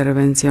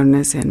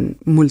intervenciones en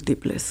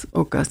múltiples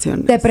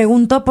ocasiones. Te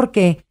pregunto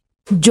porque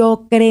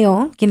yo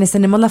creo, quienes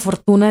tenemos la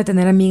fortuna de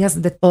tener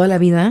amigas de toda la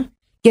vida,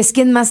 que es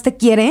quien más te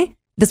quiere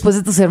después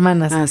de tus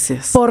hermanas. Así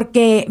es.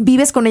 Porque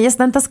vives con ellas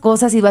tantas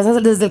cosas y vas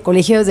desde el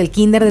colegio, desde el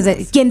kinder,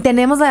 desde quien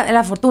tenemos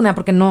la fortuna,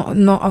 porque no,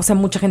 o sea,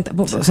 mucha gente,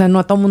 o sea, no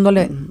a todo mundo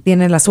le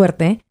tiene la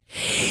suerte.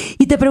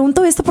 Y te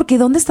pregunto esto porque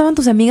 ¿dónde estaban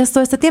tus amigas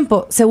todo este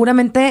tiempo?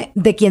 Seguramente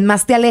de quien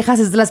más te alejas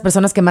es de las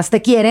personas que más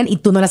te quieren y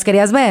tú no las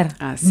querías ver.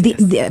 Así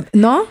es.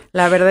 ¿No?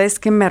 La verdad es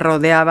que me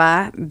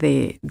rodeaba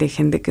de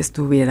gente que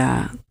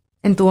estuviera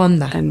en tu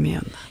onda. En mi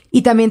onda.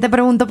 Y también te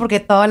pregunto porque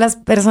todas las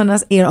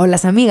personas o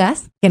las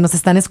amigas que nos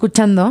están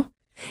escuchando,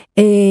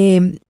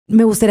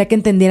 me gustaría que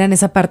entendieran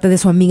esa parte de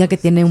su amiga que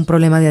tiene un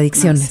problema de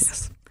adicciones.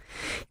 Gracias.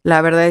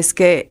 La verdad es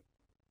que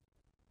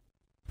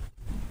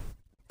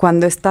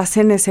cuando estás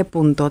en ese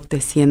punto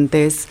te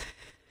sientes...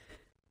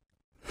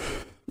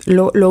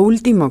 Lo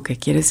último que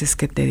quieres es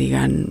que te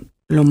digan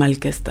lo mal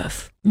que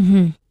estás.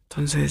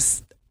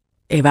 Entonces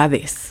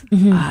evades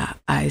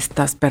a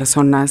estas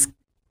personas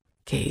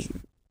que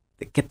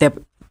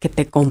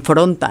te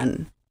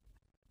confrontan.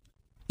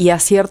 Y a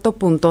cierto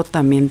punto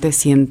también te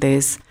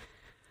sientes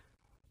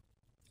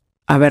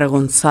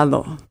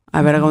avergonzado.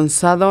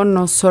 Avergonzado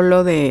no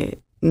solo de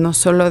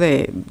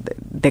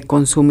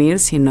consumir,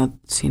 sino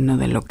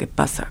de lo que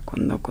pasa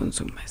cuando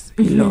consumes.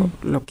 Y lo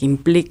que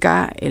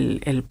implica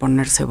el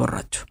ponerse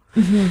borracho.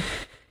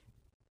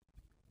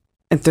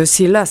 Entonces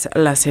sí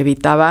las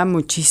evitaba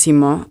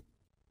muchísimo.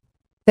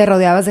 Te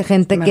rodeabas de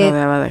gente Me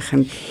rodeaba de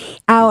gente.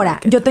 Ahora,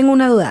 yo tengo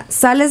una duda.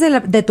 ¿Sales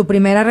de tu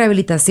primera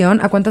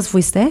rehabilitación? ¿A cuántas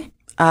fuiste?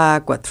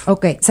 A 4.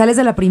 Ok, sales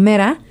de la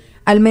primera,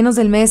 al menos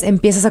del mes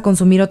empiezas a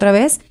consumir otra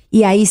vez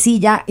y ahí sí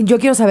ya, yo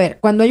quiero saber,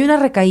 cuando hay una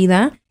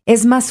recaída,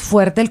 ¿es más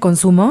fuerte el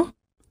consumo?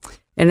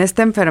 En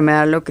esta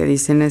enfermedad lo que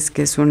dicen es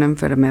que es una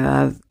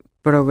enfermedad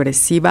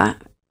progresiva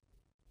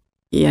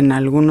y en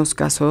algunos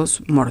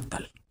casos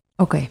mortal.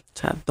 Ok. O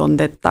sea,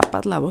 donde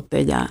tapas la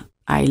botella,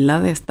 ahí la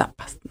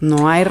destapas.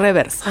 No hay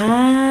reversa.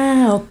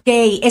 Ah, ok.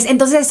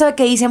 Entonces eso de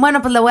que dicen,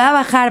 bueno, pues le voy a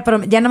bajar,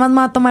 pero ya nomás me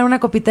voy a tomar una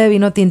copita de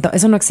vino tinto.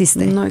 Eso no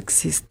existe. No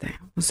existe.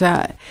 O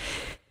sea,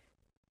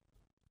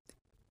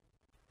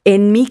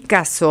 en mi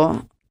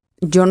caso,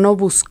 yo no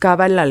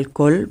buscaba el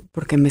alcohol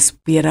porque me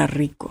supiera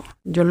rico.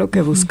 Yo lo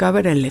que buscaba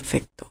era el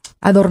efecto.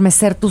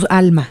 Adormecer tu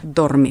alma.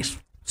 Dormir.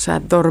 O sea,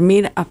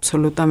 dormir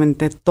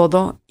absolutamente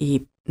todo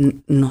y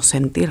no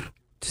sentir.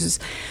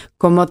 Entonces,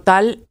 como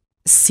tal,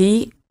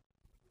 sí,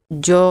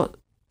 yo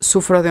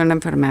sufro de una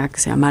enfermedad que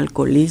se llama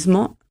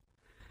alcoholismo,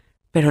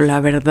 pero la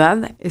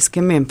verdad es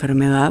que mi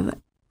enfermedad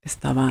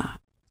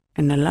estaba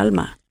en el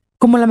alma.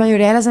 Como la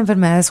mayoría de las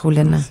enfermedades,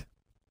 Juliana.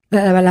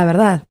 La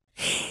verdad.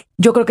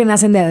 Yo creo que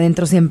nacen de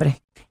adentro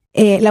siempre.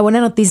 La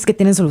buena noticia es que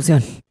tienen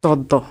solución.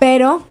 Todo.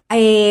 Pero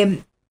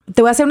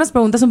te voy a hacer unas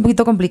preguntas un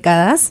poquito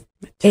complicadas,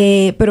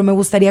 pero me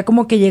gustaría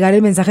como que llegara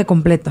el mensaje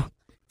completo.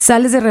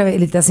 Sales de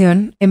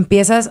rehabilitación,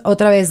 empiezas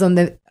otra vez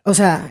donde, o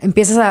sea,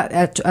 empiezas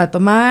a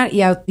tomar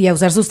y a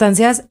usar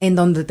sustancias en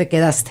donde te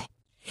quedaste.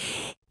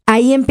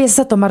 Ahí empiezas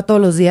a tomar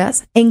todos los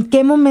días. ¿En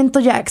qué momento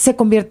ya se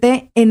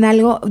convierte en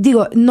algo?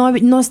 Digo,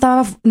 no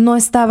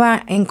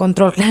estaba en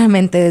control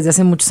claramente desde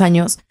hace muchos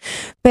años,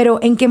 pero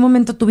 ¿en qué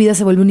momento tu vida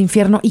se vuelve un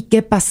infierno y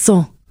qué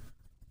pasó?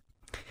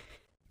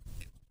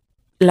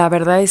 La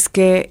verdad es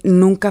que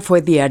nunca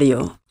fue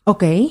diario.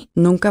 Ok.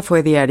 Nunca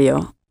fue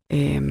diario.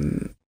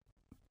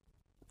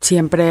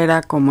 Siempre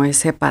era como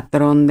ese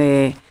patrón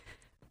de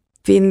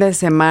fin de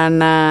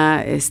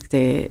semana,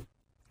 Que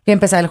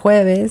empezaba el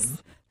jueves.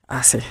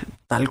 Así,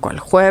 tal cual.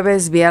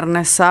 Jueves,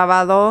 viernes,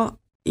 sábado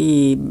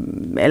y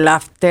el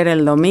after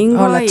el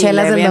domingo. O las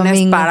chelas y le del vienes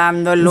domingo.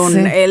 parando el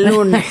lunes. Sí. El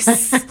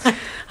lunes.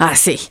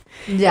 Así.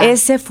 Ya.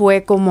 Ese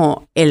fue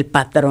como el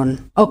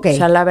patrón. Ok. O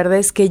sea, la verdad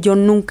es que yo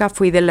nunca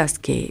fui de las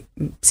que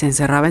se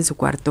encerraba en su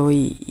cuarto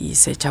y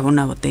se echaba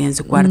una botella en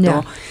su cuarto.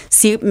 Ya.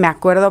 Sí, me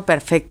acuerdo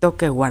perfecto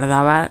que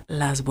guardaba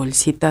las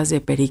bolsitas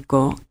de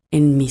perico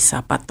en mis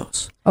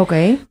zapatos. Ok.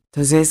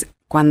 Entonces,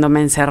 cuando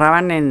me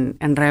encerraban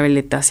en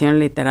rehabilitación,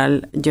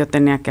 literal, yo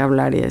tenía que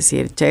hablar y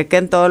decir,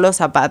 chequen todos los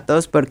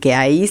zapatos porque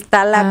ahí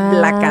está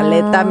la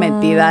caleta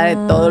metida de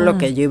todo lo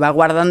que yo iba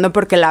guardando,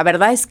 porque la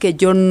verdad es que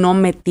yo no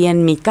metía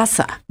en mi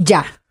casa.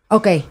 Ya.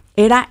 Ok.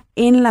 Era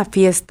en la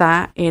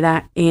fiesta,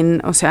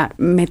 o sea,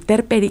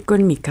 meter perico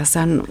en mi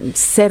casa,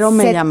 cero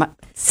me llama.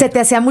 Se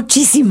te hacía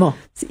muchísimo.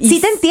 Sí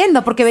te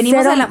entiendo, porque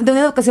venimos de una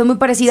educación muy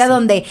parecida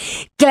donde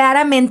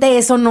claramente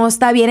eso no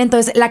está bien.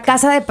 Entonces, la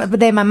casa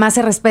de mamá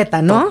se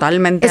respeta, ¿no?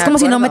 Totalmente. Es como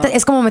si no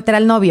es como meter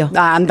al novio.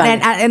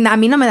 Ándale. A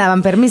mí no me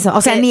daban permiso. O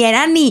sea, ni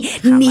era ni,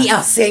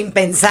 o sea,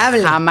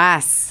 impensable.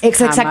 Jamás.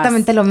 Es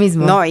exactamente lo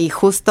mismo. No, y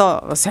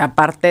justo, o sea,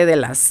 aparte de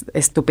las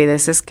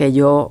estupideces que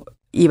yo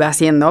iba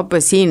haciendo,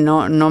 pues sí,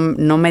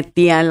 no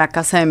metía en la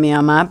casa de mi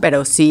mamá,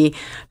 pero sí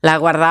la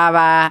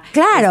guardaba.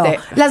 Claro,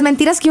 las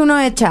mentiras que uno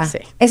echa. Sí.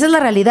 Esa es la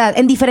realidad,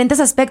 en diferentes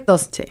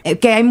aspectos, sí.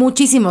 Que hay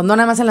muchísimos, no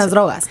nada más en las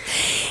drogas.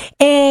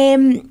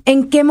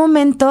 ¿En qué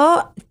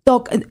momento,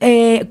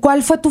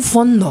 cuál fue tu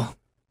fondo?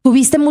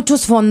 ¿Tuviste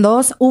muchos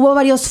fondos? ¿Hubo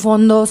varios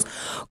fondos?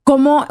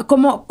 ¿Cómo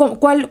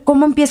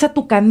empieza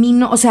tu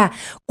camino? O sea,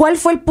 ¿cuál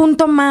fue el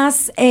punto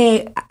más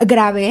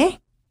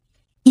grave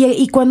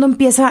y cuándo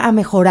empieza a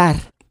mejorar?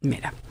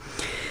 Mira,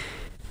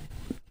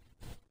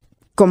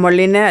 como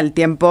línea del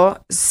tiempo,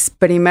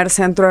 primer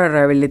centro de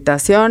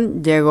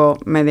rehabilitación, llego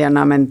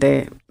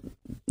medianamente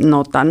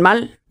no tan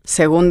mal.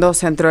 Segundo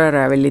centro de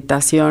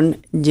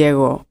rehabilitación,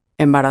 llego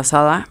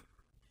embarazada.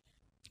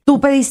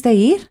 ¿Tú pediste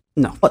ir?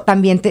 No. ¿O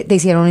también te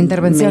hicieron una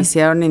intervención? Me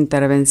hicieron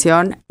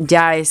intervención.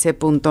 Ya a ese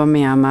punto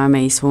mi mamá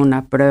me hizo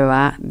una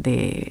prueba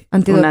de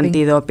un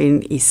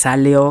antidoping y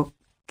salió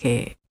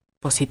que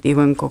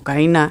positivo en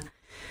cocaína.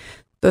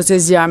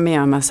 Entonces ya mi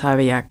mamá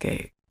sabía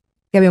que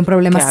había un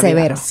problema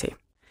severo. Sí.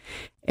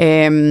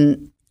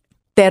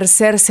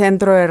 Tercer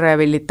centro de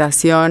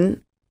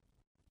rehabilitación,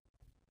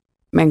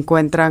 me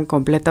encuentran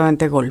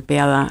completamente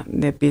golpeada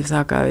de pies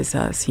a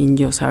cabeza sin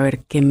yo saber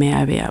qué me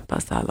había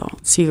pasado.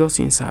 Sigo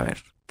sin saber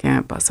qué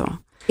me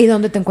pasó. ¿Y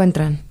dónde te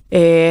encuentran?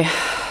 Me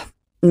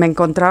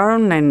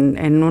encontraron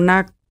en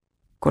una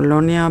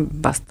colonia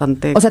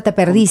bastante... O sea, te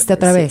perdiste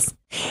otra vez.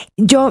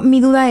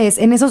 Mi duda es,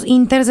 en esos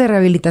inters de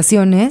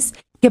rehabilitaciones,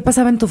 ¿qué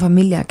pasaba en tu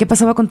familia? ¿Qué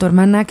pasaba con tu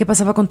hermana? ¿Qué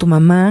pasaba con tu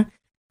mamá?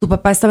 Tu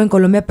papá estaba en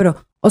Colombia,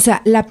 pero, o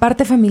sea, la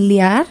parte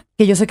familiar,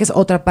 que yo sé que es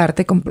otra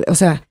parte, o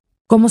sea,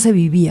 ¿cómo se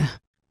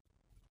vivía?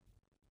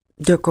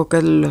 Yo creo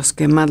que los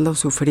que más lo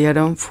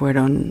sufrieron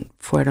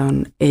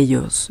fueron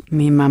ellos.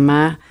 Mi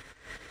mamá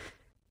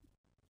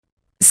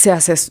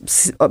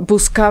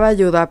buscaba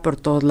ayuda por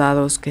todos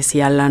lados, que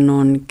si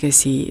Al-Anon, que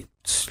si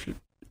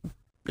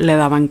le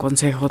daban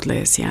consejos, le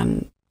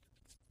decían,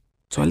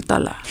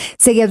 suéltala.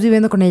 ¿Seguías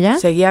viviendo con ella?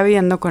 Seguía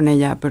viviendo con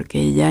ella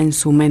porque ella en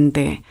su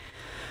mente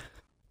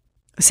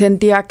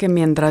sentía que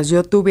mientras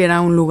yo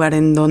tuviera un lugar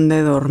en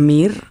donde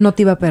dormir... No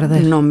te iba a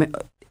perder.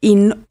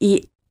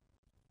 Y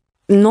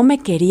no me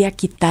quería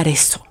quitar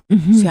eso.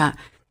 Uh-huh. O sea,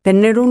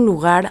 tener un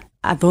lugar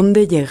a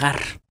donde llegar.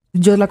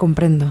 Yo la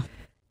comprendo.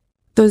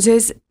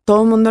 Entonces,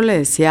 todo el mundo le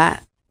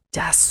decía,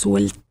 ya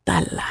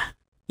suéltala.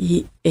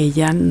 Y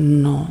ella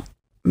no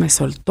me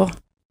soltó.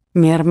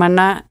 Mi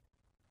hermana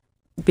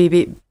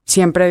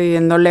siempre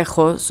viviendo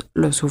lejos,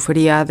 lo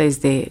sufría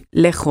desde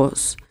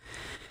lejos.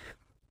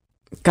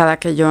 Cada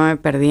que yo me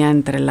perdía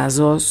entre las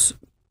dos,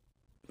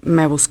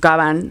 me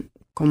buscaban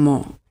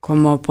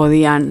como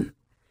podían.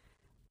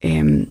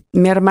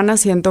 Mi hermana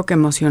siento que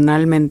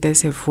emocionalmente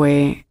se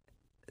fue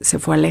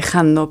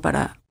alejando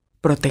para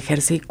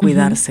protegerse y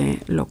cuidarse,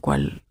 uh-huh. Lo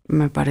cual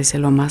me parece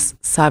lo más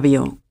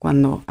sabio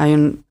cuando hay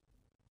un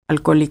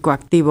alcohólico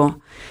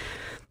activo.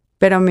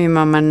 Pero mi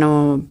mamá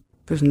no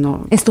pues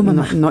no. Es tu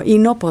mamá. No, y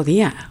no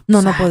podía.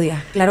 No, no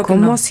podía. Claro que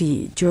no. Como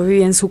si yo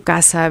vivía en su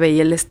casa,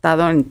 veía el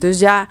estado. Entonces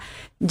ya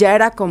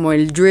era como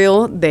el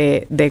drill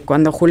de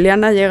cuando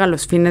Juliana llega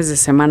los fines de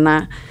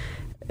semana,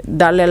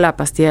 darle la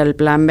pastilla del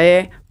plan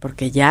B,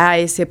 porque ya a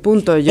ese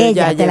punto yo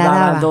Ella ya te la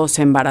llevaba daba. 2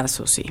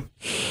 embarazos, sí.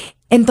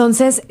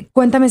 Entonces,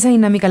 cuéntame esa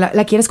dinámica.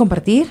 ¿La quieres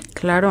compartir?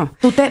 Claro.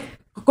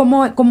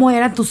 ¿Cómo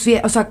eran tus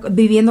fiestas? O sea,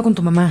 viviendo con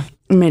tu mamá.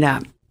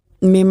 Mira,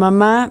 mi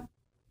mamá,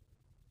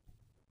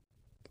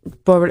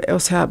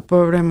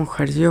 pobre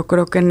mujer, yo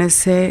creo que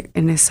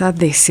en esa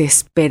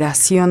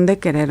desesperación de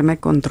quererme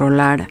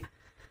controlar,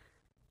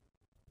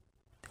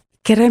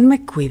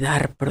 quererme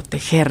cuidar,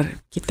 proteger,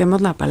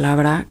 quitemos la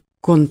palabra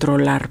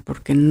controlar,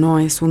 porque no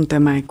es un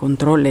tema de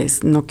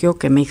controles, no quiero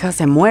que mi hija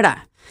se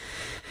muera.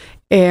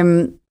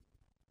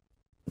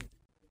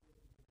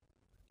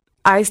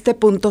 A este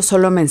punto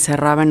solo me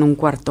encerraba en un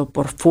cuarto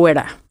por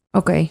fuera.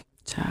 Ok.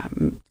 O sea,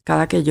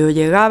 cada que yo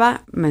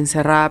llegaba, me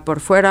encerraba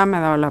por fuera,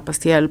 me daba la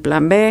pastilla del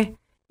plan B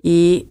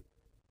y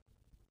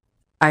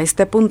a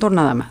este punto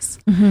nada más.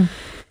 Uh-huh.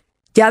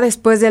 Ya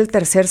después del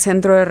tercer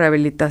centro de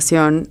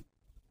rehabilitación,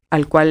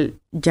 al cual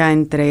ya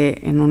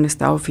entré en un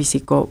estado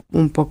físico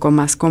un poco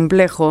más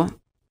complejo,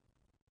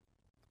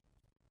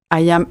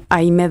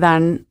 ahí me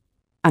dan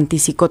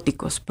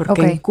antipsicóticos,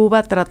 porque en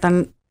Cuba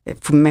tratan...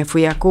 Me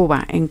fui a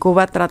Cuba. En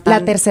Cuba tratan...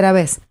 La tercera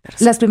vez.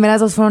 Las primeras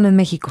 2 fueron en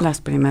México.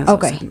 Las primeras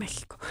 2 en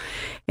México.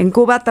 En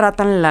Cuba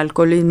tratan el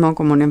alcoholismo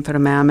como una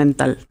enfermedad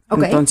mental.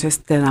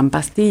 Entonces te dan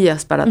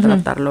pastillas para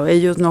tratarlo.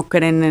 Ellos no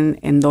creen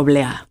en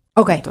AA.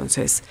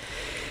 Entonces,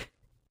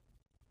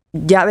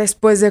 ya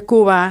después de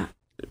Cuba,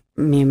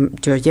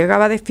 yo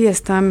llegaba de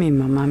fiesta, mi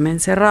mamá me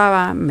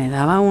encerraba, me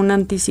daba un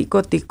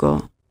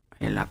antipsicótico,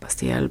 la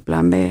pastilla del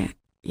plan B,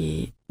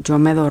 y yo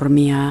me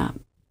dormía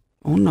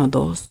 1,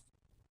 2,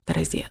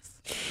 3 días.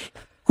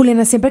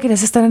 Juliana, ¿siempre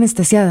querías estar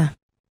anestesiada?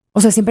 O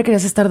sea, ¿siempre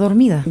querías estar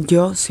dormida?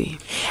 Yo sí.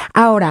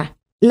 Ahora,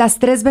 las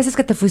 3 veces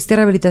que te fuiste a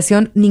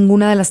rehabilitación,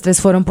 ninguna de las 3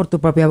 fueron por tu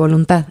propia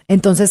voluntad.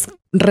 Entonces,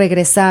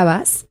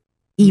 regresabas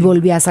y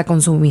volvías a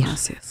consumir.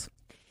 Así es.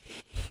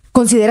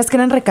 ¿Consideras que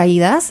eran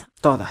recaídas?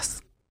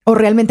 Todas. ¿O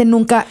realmente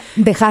nunca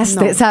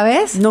dejaste,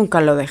 sabes?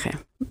 Nunca lo dejé.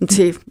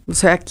 Sí, o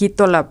sea,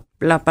 quito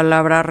la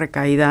palabra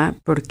recaída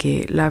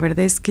porque la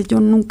verdad es que yo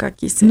nunca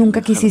quise.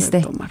 Nunca quisiste.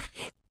 Tomar.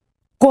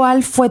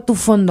 ¿Cuál fue tu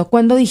fondo?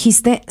 ¿Cuándo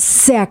dijiste,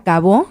 se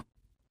acabó,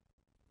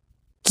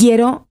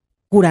 quiero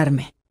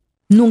curarme?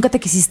 Nunca te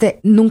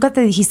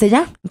dijiste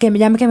ya que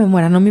me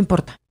muera, no me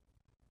importa.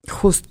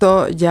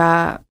 Justo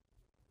ya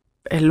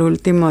el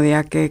último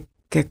día que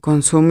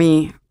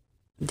consumí,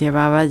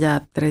 llevaba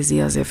ya 3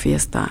 días de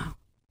fiesta.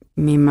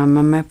 Mi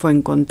mamá me fue a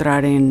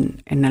encontrar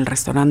en el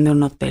restaurante de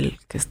un hotel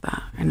que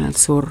está en el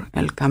sur,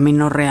 el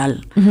Camino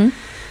Real. Uh-huh.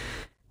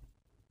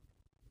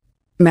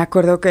 Me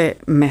acuerdo que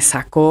me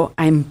sacó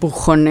a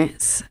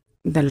empujones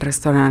del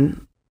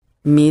restaurante.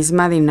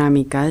 Misma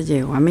dinámica,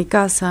 llego a mi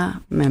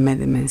casa, me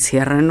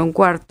encierro en un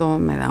cuarto,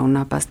 me da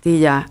una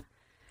pastilla.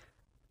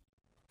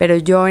 Pero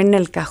yo en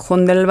el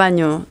cajón del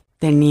baño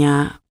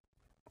tenía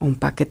un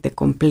paquete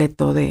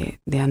completo de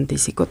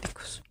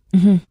antipsicóticos.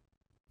 Uh-huh.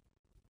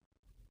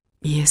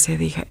 Y ese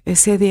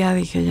día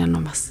dije, ya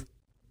no más.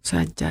 O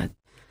sea,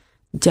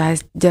 ya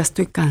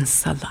estoy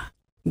cansada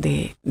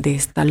de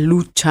esta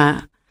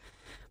lucha.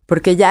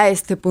 Porque ya a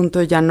este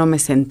punto ya no me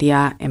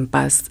sentía en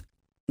paz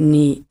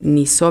ni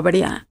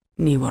sobria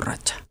ni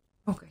borracha.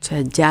 O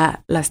sea,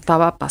 ya la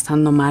estaba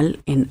pasando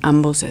mal en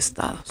ambos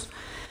estados.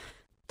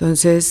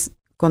 Entonces,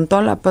 con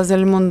toda la paz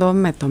del mundo,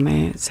 me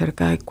tomé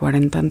cerca de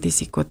 40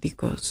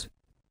 antipsicóticos.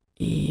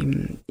 Y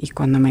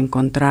cuando ya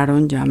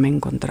me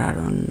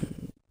encontraron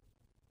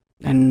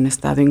en un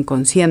estado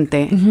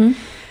inconsciente. Uh-huh.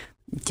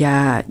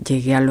 Ya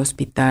llegué al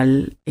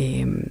hospital.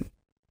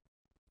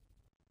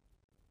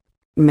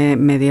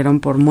 Me dieron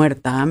por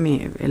muerta.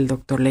 El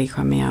doctor le dijo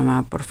a mi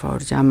mamá, por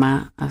favor,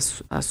 llama a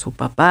su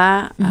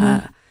papá,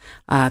 uh-huh,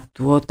 a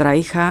tu otra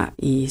hija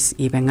y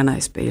vengan a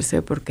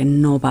despedirse porque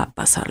no va a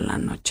pasar la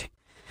noche.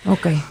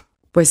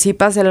 Pues sí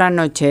pasé la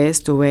noche,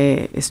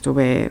 estuve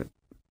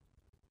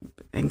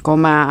en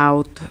coma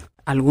out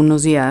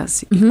algunos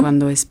días, uh-huh, y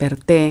cuando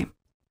desperté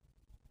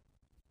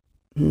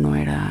no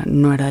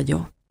era yo.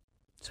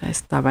 O sea,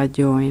 estaba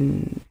yo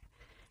en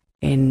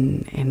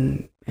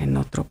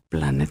otro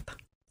planeta.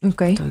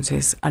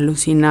 Entonces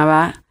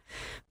alucinaba,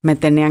 me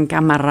tenían que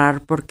amarrar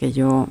porque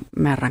yo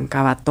me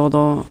arrancaba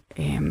todo.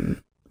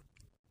 En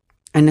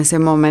ese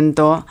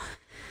momento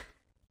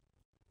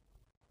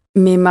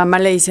mi mamá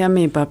le dice a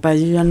mi papá,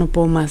 yo ya no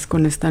puedo más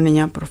con esta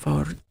niña, por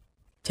favor,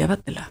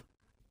 llévatela.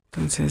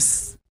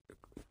 Entonces,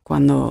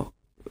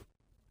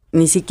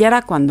 ni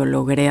siquiera cuando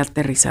logré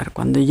aterrizar,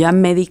 cuando ya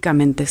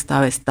médicamente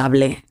estaba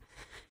estable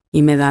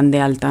y me dan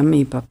de alta,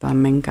 mi papá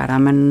me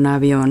encarama en un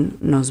avión,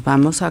 nos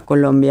vamos a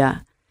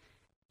Colombia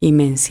y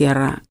me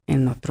encierra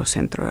en otro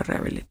centro de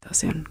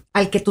rehabilitación.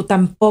 Al que tú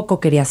tampoco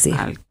querías ir.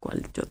 Al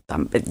cual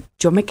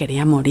yo me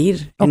quería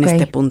morir en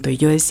este punto. Y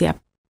yo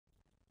decía,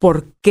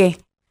 ¿por qué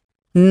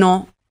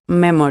no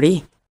me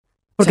morí?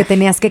 Porque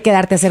tenías que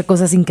quedarte a hacer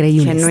cosas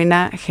increíbles.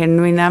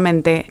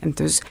 Genuinamente.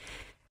 Entonces,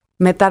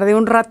 me tardé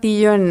un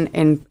ratillo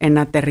en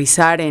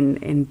aterrizar,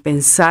 en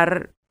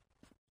pensar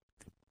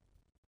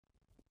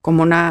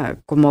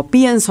como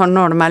pienso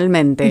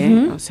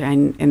normalmente, o sea,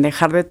 en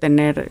dejar de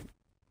tener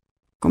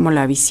como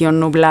la visión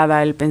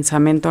nublada, el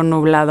pensamiento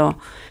nublado.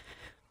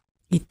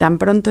 Y tan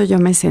pronto yo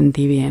me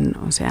sentí bien,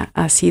 o sea,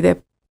 así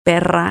de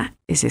perra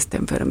es esta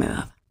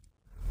enfermedad.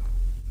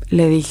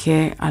 Le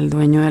dije al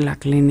dueño de la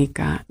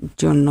clínica,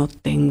 yo no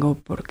tengo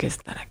por qué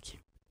estar aquí.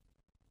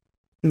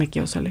 Me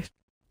quiero salir.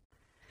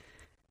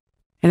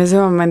 En ese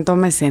momento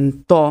me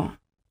sentó,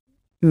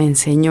 me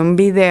enseñó un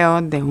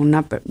video de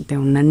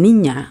una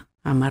niña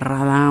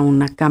amarrada a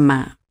una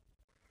cama,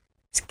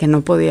 que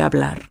no podía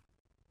hablar,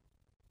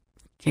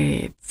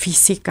 que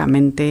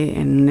físicamente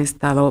en un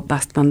estado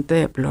bastante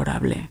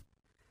deplorable.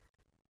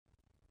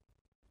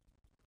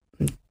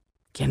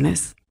 ¿Quién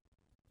es?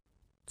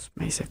 Entonces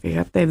me dice,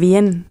 fíjate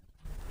bien,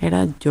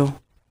 era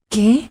yo.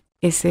 ¿Qué?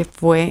 Ese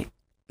fue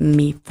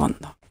mi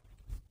fondo.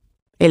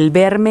 El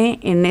verme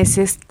en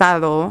ese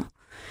estado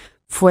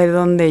fue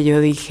donde yo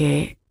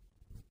dije,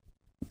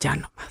 ya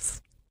no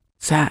más.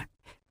 O sea,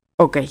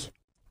 ok,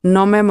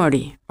 no me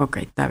morí. Ok,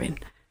 está bien.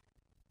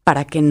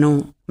 ¿Para qué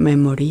no me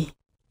morí?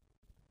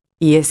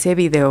 Y ese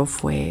video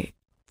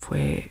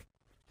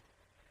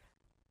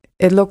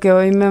es lo que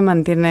hoy me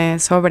mantiene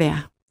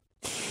sobria.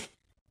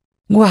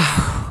 Wow.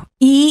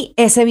 Y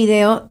ese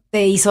video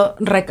te hizo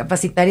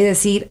recapacitar y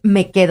decir,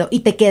 me quedo.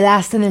 Y te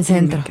quedaste en el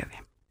centro.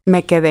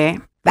 Me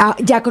quedé.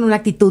 Ya con una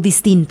actitud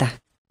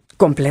distinta.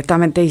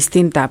 Completamente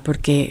distinta,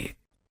 porque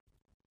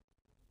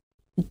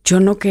yo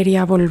no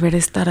quería volver a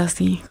estar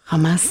así.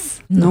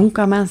 Jamás. No.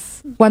 Nunca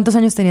más. ¿Cuántos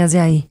años tenías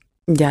ya ahí?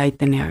 Ya ahí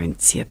tenía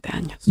 27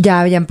 años. Ya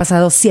habían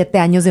pasado 7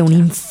 años de un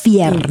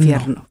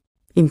infierno.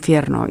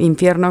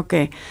 Infierno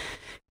que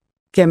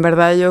en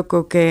verdad yo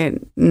creo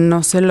que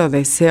no se lo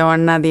deseo a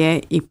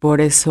nadie y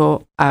por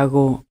eso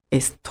hago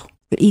esto.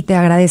 Y te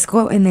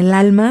agradezco en el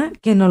alma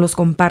que nos los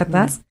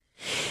compartas.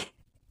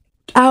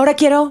 Ahora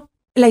quiero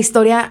la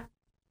historia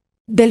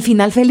del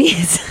final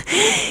feliz.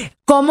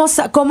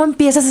 ¿Cómo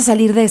empiezas a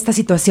salir de esta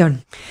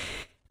situación?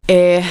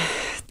 De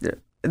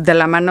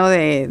la mano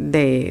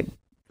de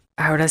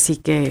ahora sí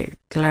que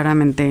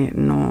claramente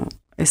no...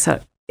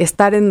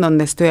 estar en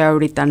donde estoy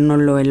ahorita no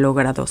lo he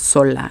logrado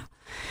sola.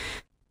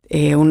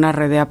 Una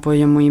red de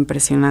apoyo muy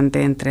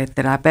impresionante entre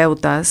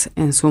terapeutas,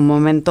 en su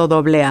momento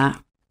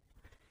AA.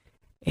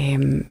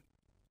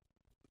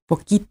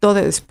 Poquito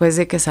después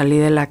de que salí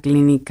de la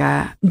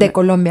clínica... ¿De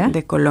Colombia?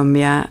 De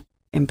Colombia,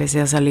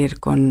 empecé a salir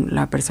con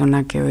la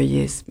persona que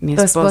hoy es mi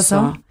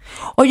esposo.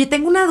 Oye,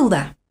 tengo una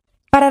duda.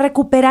 Para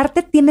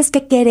recuperarte tienes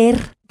que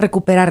querer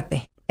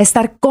recuperarte,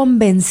 estar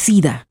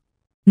convencida.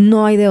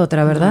 No hay de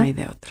otra, ¿verdad? No hay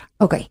de otra.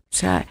 Ok. O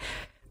sea,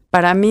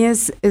 para mí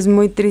es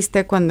muy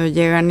triste cuando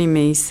llegan y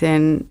me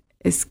dicen,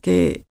 es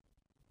que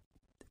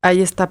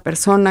hay esta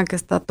persona que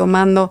está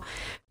tomando,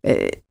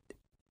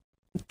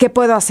 ¿qué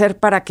puedo hacer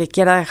para que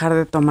quiera dejar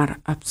de tomar?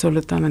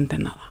 Absolutamente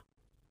nada.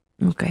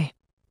 Ok.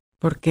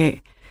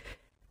 Porque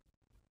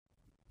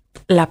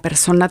la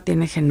persona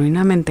tiene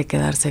genuinamente que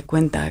darse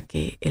cuenta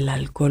que el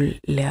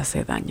alcohol le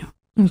hace daño.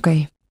 Ok.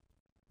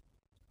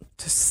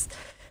 Entonces,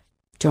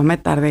 yo me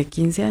tardé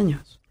 15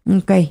 años.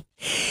 Ok.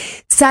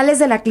 Sales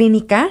de la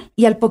clínica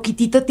y al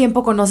poquitito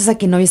tiempo conoces a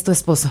quien hoy es tu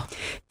esposo.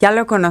 Ya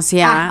lo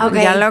conocía,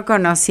 okay. Ya lo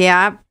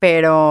conocía,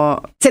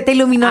 pero... Se te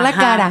iluminó la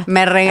cara.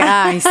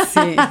 Ay,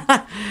 sí.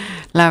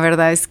 La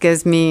verdad es que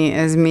es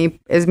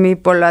mi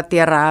polo a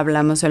tierra,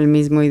 hablamos el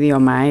mismo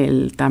idioma.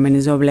 Él también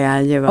es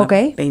AA, lleva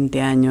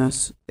 20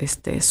 años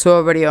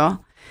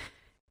sobrio.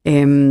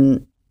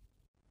 Y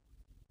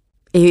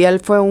él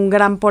fue un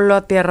gran polo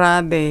a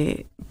tierra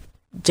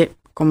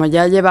como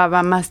ya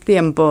llevaba más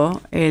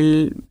tiempo,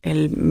 él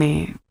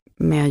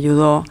me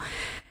ayudó.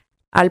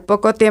 Al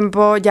poco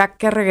tiempo, ya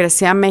que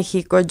regresé a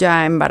México,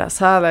 ya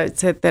embarazada,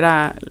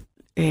 etcétera,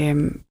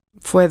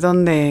 fue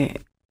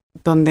donde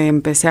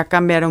empecé a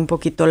cambiar un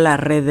poquito la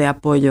red de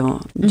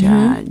apoyo.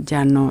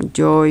 Ya no,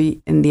 yo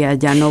hoy en día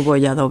ya no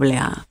voy a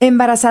AA.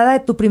 Embarazada de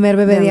tu primer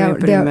bebé de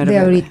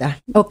ahorita.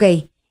 Ok.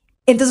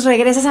 Entonces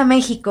regresas a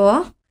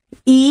México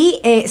y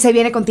se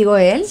viene contigo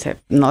él.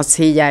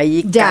 Sí,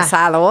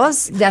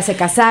 casados. Ya se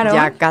casaron.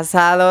 Ya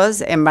casados,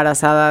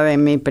 embarazada de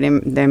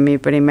mi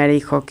primer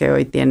hijo que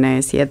hoy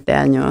tiene 7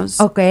 años.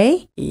 Ok.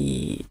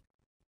 Y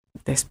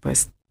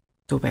después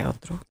tuve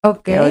otro.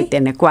 Ok. Que hoy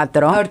tiene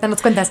 4. Ahorita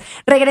nos cuentas.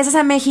 Regresas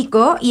a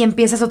México y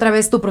empiezas otra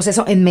vez tu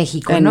proceso en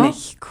México, ¿no?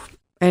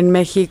 En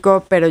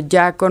México, pero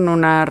ya con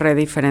una red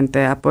diferente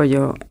de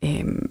apoyo.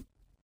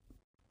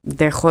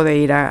 Dejo de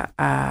ir a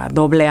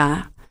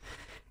AA.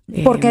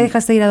 ¿Por qué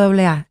dejaste de ir a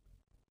AA?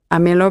 A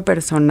mí en lo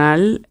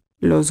personal,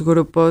 los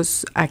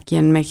grupos aquí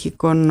en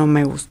México no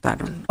me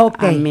gustaron.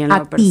 Ok, a mí en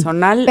lo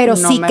personal pero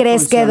no sí me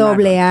crees funcionaron.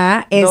 Que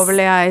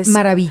AA es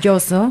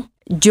maravilloso.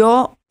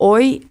 Yo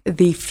hoy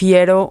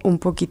difiero un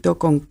poquito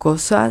con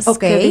cosas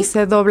que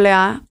dice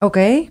AA. Ok.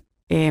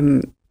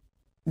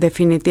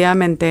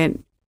 Definitivamente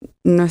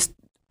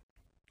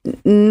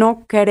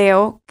no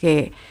creo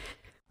que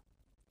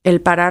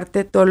el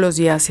pararte todos los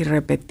días y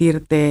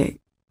repetirte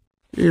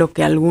lo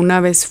que alguna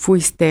vez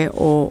fuiste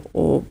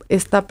o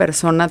esta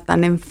persona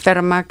tan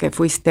enferma que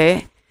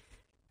fuiste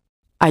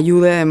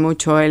ayude de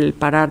mucho el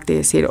pararte y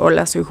decir,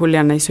 hola, soy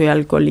Juliana y soy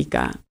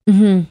alcohólica.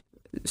 Uh-huh.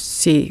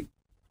 Sí,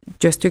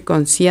 yo estoy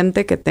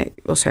consciente que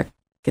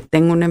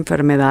tengo una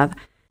enfermedad,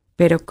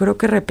 pero creo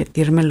que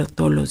repetírmelo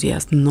todos los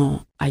días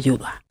no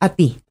ayuda. A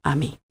ti. A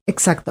mí.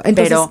 Exacto.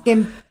 Entonces,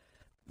 pero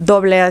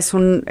doble es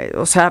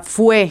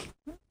fue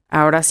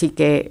ahora sí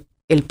que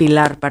el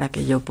pilar para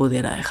que yo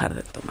pudiera dejar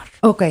de tomar.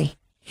 Ok.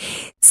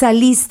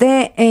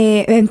 Saliste,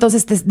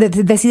 entonces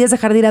decides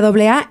dejar de ir a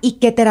AA. ¿Y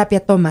qué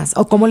terapia tomas?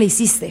 ¿O cómo le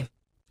hiciste?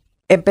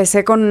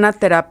 Empecé con una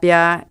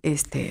terapia,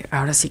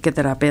 ahora sí que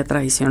terapia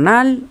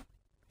tradicional,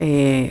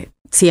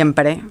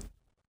 siempre.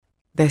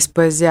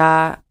 Después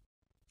ya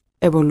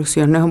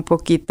evolucioné un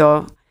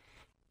poquito.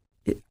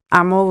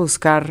 Amo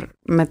buscar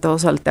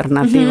métodos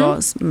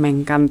alternativos, me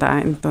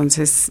encanta.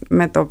 Entonces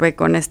me topé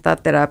con esta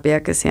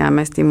terapia que se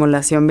llama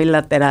estimulación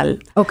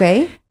bilateral. Ok.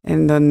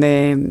 En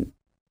donde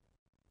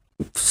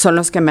son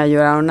los que me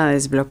ayudaron a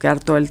desbloquear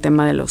todo el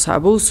tema de los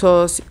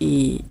abusos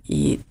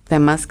y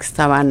temas que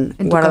estaban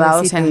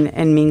guardados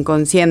en mi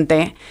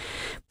inconsciente.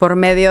 Por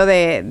medio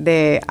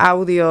de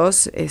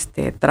audios,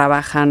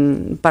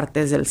 trabajan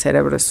partes del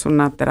cerebro. Es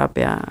una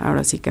terapia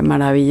ahora sí que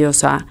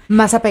maravillosa.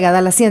 Más apegada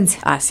a la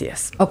ciencia. Así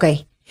es. Ok.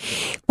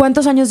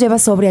 ¿Cuántos años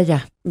llevas sobria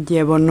ya?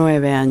 Llevo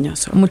 9 años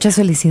sobria. Muchas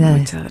felicidades.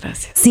 Muchas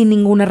gracias. Sin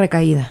ninguna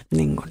recaída.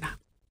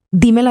 Ninguna.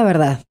 Dime la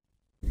verdad.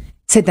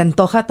 ¿Se te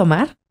antoja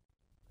tomar?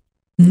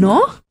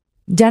 ¿No?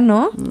 ¿Ya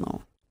no?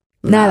 No.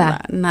 Nada.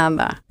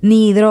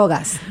 Ni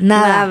drogas.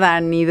 Nada.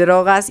 Ni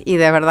drogas. Y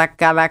de verdad,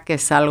 cada que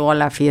salgo a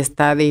la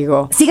fiesta,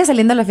 digo... ¿Sigue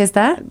saliendo a la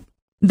fiesta?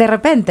 De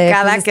repente.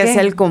 Cada pues que es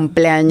el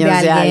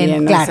cumpleaños de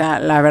alguien. Claro. O sea,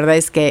 la verdad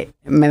es que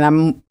me da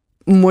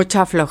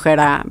mucha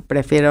flojera.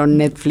 Prefiero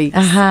Netflix,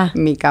 ajá,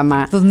 mi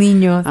cama. Tus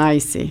niños. Ay,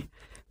 sí.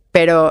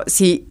 Pero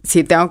si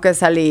tengo que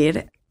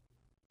salir...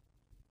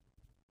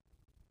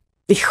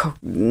 Hijo,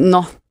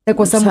 no. ¿Te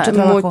cuesta mucho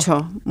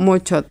trabajo?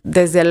 Mucho.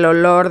 Desde el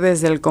olor,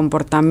 desde el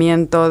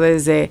comportamiento,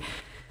 desde...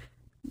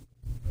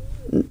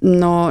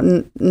 No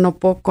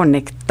puedo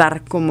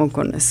conectar como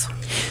con eso.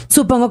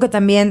 Supongo que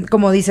también,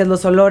 como dices,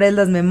 los olores,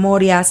 las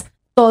memorias,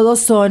 todos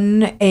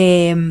son...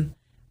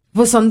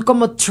 pues son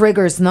como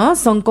triggers, ¿no?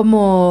 Son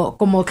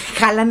como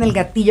jalan el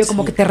gatillo,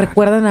 como que te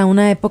recuerdan a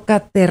una época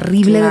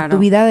terrible de tu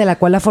vida de la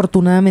cual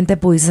afortunadamente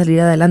pudiste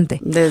salir adelante.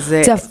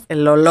 Desde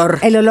el olor.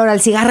 El olor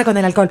al cigarro con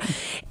el alcohol.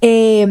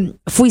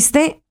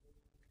 Fuiste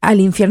al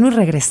infierno y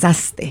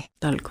regresaste.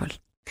 Tal cual.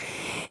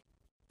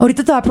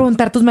 Ahorita te voy a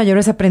preguntar tus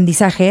mayores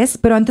aprendizajes,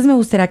 pero antes me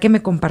gustaría que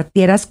me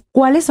compartieras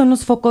cuáles son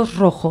los focos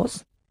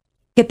rojos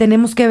que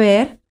tenemos que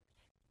ver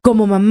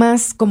como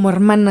mamás, como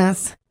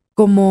hermanas,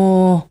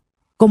 como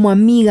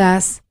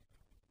amigas.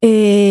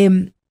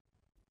 ¿Qué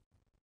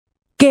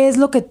es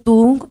lo que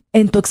tú,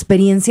 en tu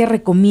experiencia,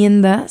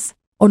 recomiendas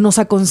o nos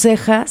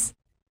aconsejas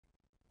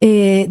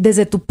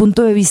desde tu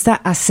punto de vista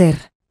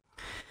hacer?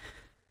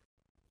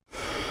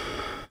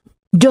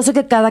 Yo sé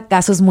que cada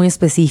caso es muy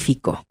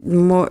específico,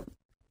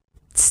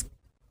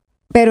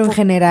 pero en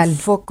general.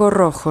 Focos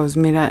rojos.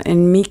 Mira,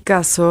 en mi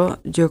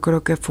caso, yo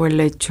creo que fue el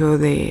hecho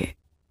de,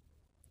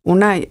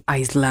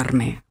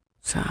 aislarme.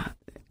 O sea,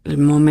 el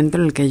momento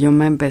en el que yo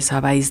me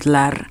empezaba a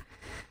aislar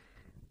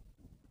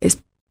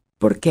es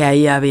porque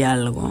ahí había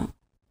algo.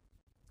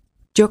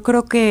 Yo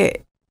creo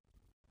que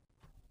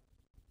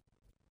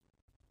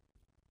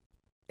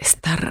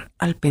estar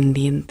al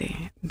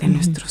pendiente de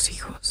nuestros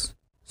hijos.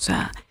 O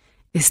sea,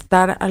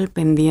 estar al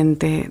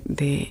pendiente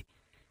de...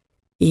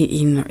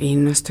 Y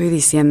no estoy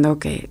diciendo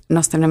que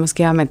nos tenemos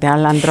que ir a meter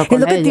al antro con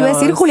ellos. Es lo que te iba a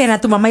decir,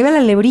 Juliana. Tu mamá iba a la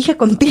alebrije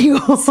contigo.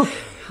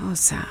 O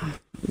sea,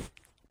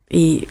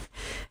 y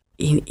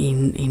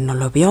no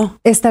lo vio.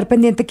 Estar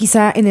pendiente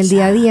quizá en el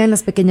día a día, en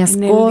las pequeñas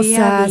cosas. En el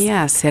día a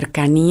día,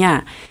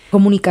 cercanía.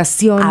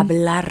 Comunicación.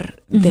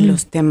 Hablar de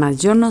los temas.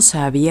 Yo no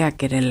sabía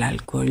qué era el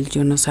alcohol.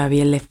 Yo no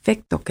sabía el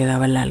efecto que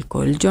daba el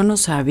alcohol. Yo no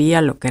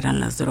sabía lo que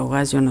eran las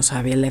drogas. Yo no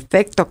sabía el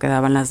efecto que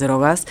daban las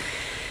drogas.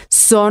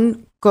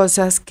 Son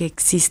cosas que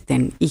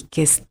existen y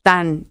que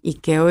están y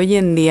que hoy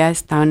en día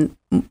están,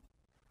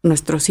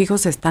 nuestros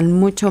hijos están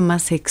mucho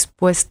más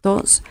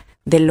expuestos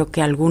de lo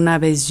que alguna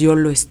vez yo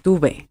lo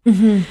estuve.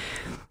 Uh-huh.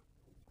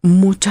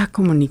 Mucha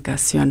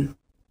comunicación,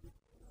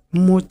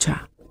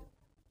 mucha.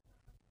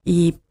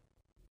 Y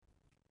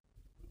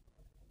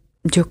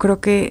yo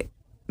creo que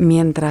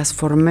mientras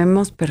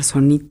formemos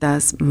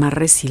personitas más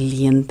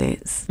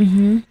resilientes,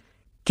 uh-huh,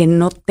 que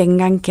no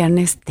tengan que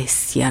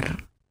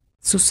anestesiar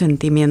sus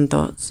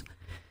sentimientos,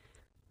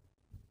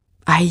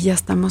 ahí ya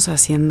estamos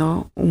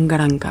haciendo un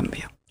gran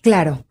cambio.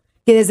 Claro,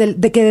 que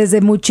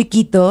desde muy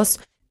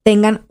chiquitos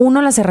tengan,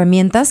 uno, las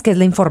herramientas, que es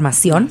la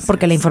información,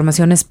 porque la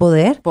información es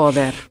poder.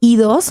 Y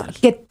dos,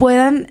 que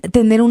puedan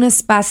tener un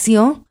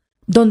espacio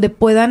donde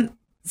puedan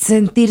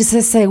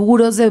sentirse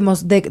seguros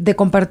de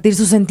compartir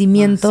sus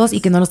sentimientos y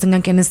que no los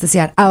tengan que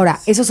anestesiar. Ahora,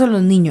 esos son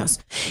los niños.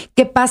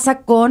 ¿Qué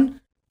pasa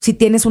con si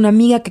tienes una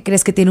amiga que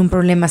crees que tiene un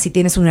problema, si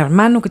tienes un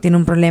hermano que tiene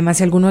un problema,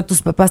 si alguno de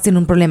tus papás tiene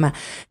un problema?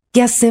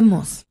 ¿Qué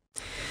hacemos?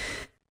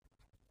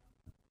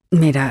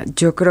 Mira,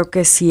 yo creo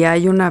que si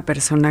hay una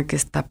persona que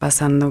está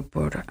pasando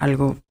por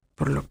algo,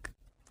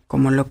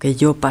 como lo que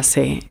yo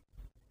pasé,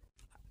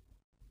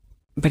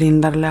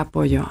 brindarle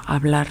apoyo,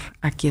 hablar,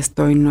 aquí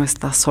estoy, no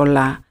estás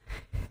sola,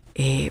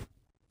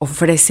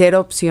 ofrecer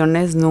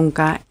opciones,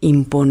 nunca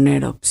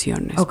imponer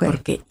opciones,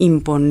 porque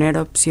imponer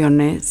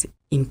opciones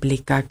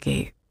implica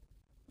que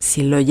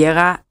si lo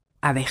llega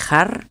a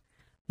dejar,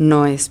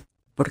 no es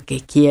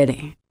porque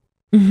quiere.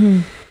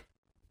 Uh-huh.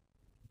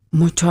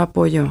 Mucho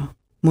apoyo,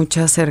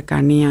 mucha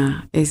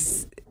cercanía.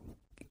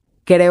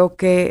 Creo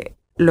que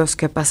los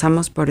que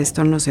pasamos por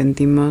esto nos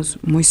sentimos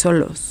muy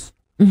solos.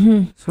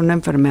 Uh-huh. Es una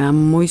enfermedad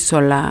muy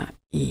sola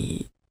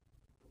y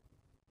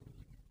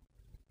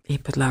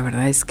pues la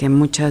verdad es que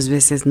muchas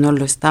veces no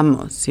lo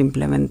estamos.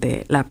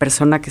 Simplemente la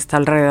persona que está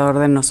alrededor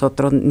de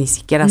nosotros ni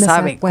siquiera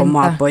sabe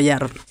cómo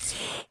apoyarnos.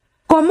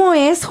 ¿Cómo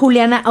es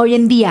Juliana hoy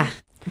en día?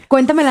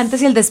 Cuéntame el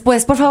antes y el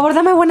después. Por favor,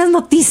 dame buenas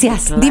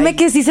noticias. Dime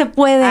que sí se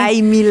puede.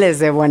 Hay miles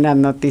de buenas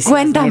noticias.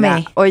 Cuéntame.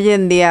 Mira, hoy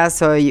en día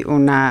soy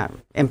una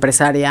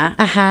empresaria.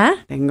 Ajá.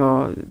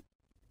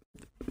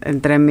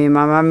 Entre mi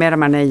mamá, mi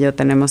hermana y yo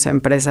tenemos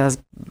empresas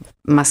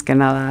más que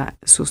nada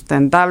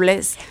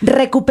sustentables.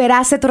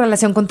 ¿Recuperaste tu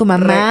relación con tu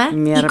mamá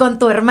y con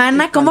tu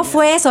hermana? ¿Cómo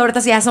fue eso? Ahorita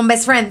ya son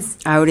best friends.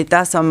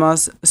 Ahorita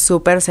somos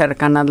súper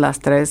cercanas las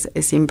tres.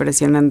 Es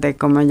impresionante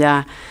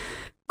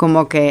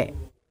como que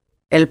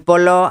el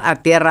polo a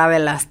tierra de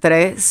las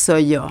tres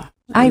soy yo.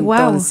 Ay, wow.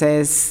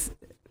 Entonces,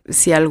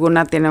 si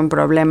alguna tiene un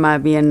problema,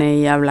 viene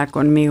y habla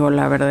conmigo.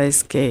 La verdad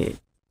es que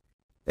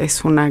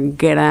es una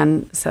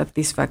gran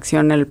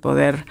satisfacción el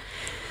poder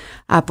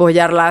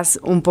apoyarlas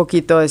un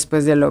poquito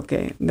después de lo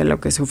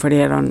que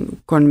sufrieron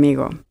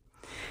conmigo.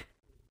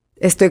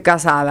 Estoy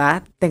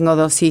casada, tengo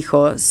 2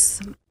 hijos.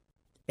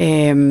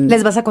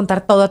 ¿Les vas a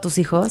contar todo a tus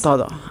hijos?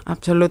 Todo,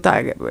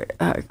 absoluta.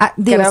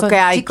 Creo que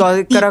hay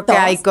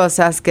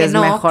cosas que es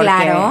no, mejor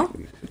claro,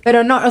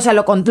 pero no, o sea,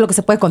 lo que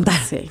se puede contar.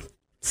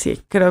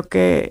 Sí, creo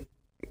que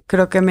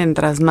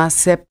mientras más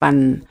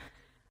sepan,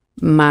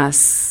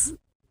 más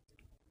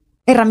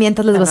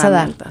herramientas les vas a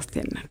dar.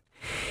 Tienen.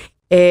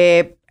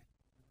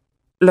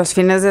 Los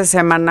fines de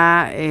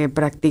semana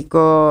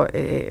practico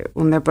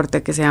un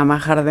deporte que se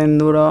llama hard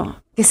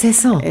enduro. ¿Qué es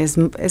eso?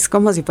 Es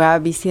como si fuera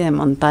bici de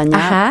montaña,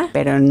 ajá,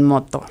 pero en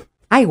moto.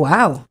 ¡Ay,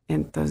 wow!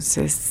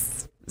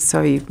 Entonces,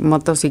 soy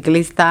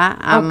motociclista,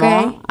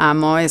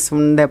 amo. Es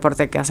un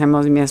deporte que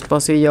hacemos mi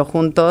esposo y yo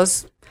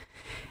juntos.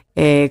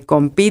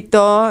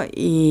 Compito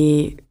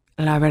y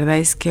la verdad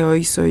es que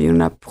hoy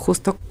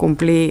justo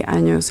cumplí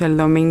años el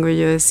domingo y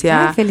yo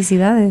decía... ¡Ay,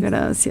 felicidades!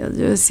 Gracias.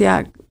 Yo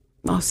decía...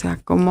 O sea,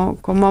 ¿cómo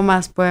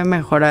más puede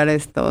mejorar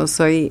esto?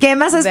 ¿Qué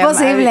más es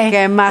posible?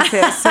 ¿Qué más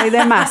es? Soy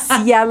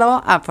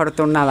demasiado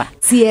afortunada.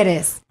 Sí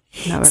eres.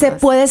 ¿Se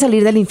puede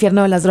salir del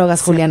infierno de las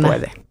drogas, Juliana?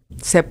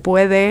 Se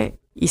puede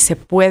y se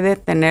puede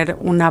tener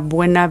una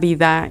buena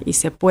vida y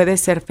se puede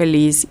ser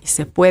feliz y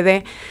se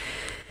puede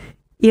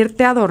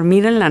irte a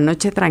dormir en la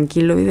noche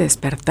tranquilo y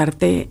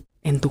despertarte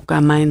en tu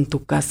cama, en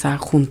tu casa,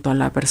 junto a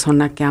la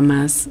persona que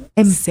amas.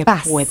 En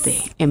paz. Puede,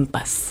 en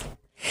paz.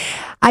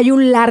 Hay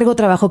un largo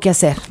trabajo que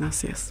hacer.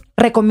 Así es.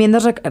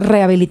 ¿Recomiendas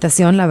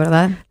rehabilitación, la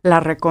verdad? La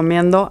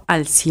recomiendo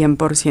al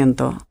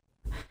 100%.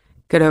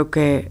 Creo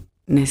que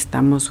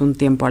necesitamos un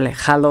tiempo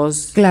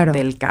alejados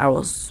del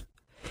caos.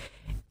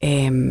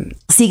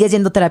 ¿Sigues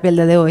yendo a terapia el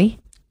día de hoy?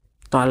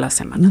 Todas las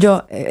semanas.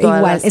 Yo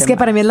igual. Es que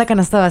para mí es la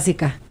canasta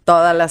básica.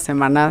 Todas las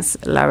semanas.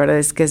 La verdad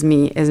es que es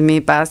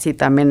mi paz y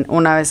también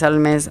una vez al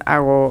mes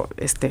hago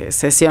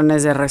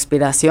sesiones de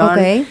respiración.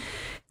 Ok.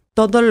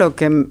 Todo lo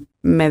que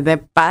me dé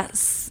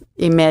paz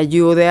y me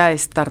ayude a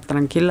estar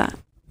tranquila.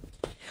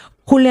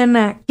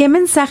 Juliana, ¿qué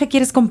mensaje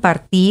quieres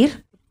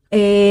compartir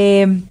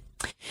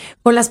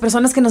con las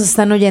personas que nos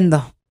están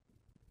oyendo?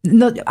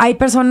 No, hay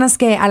personas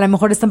que a lo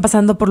mejor están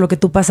pasando por lo que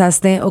tú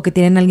pasaste o que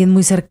tienen a alguien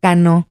muy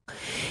cercano.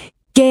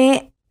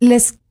 ¿Qué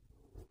les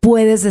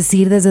puedes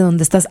decir desde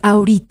donde estás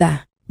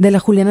ahorita de la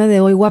Juliana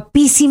de hoy?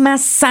 Guapísima,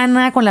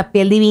 sana, con la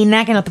piel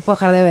divina que no te puedo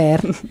dejar de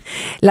ver.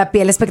 La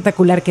piel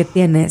espectacular que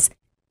tienes.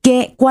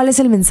 ¿Cuál es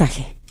el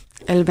mensaje?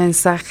 El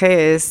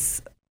mensaje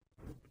es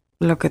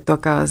lo que tú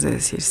acabas de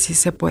decir. Sí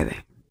se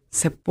puede.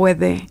 Se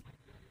puede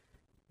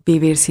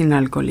vivir sin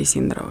alcohol y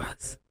sin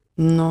drogas.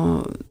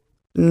 No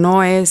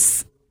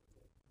es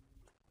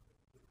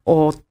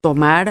o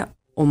tomar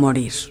o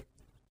morir.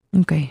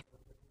 Ok.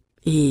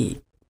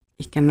 Y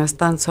que no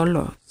están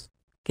solos.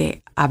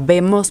 Que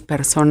habemos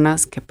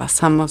personas que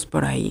pasamos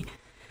por ahí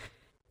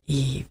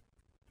y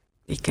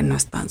que no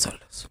están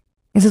solos.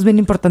 Eso es bien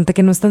importante,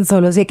 que no están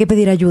solos y hay que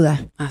pedir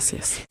ayuda. Así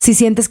es. Si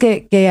sientes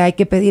que hay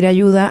que pedir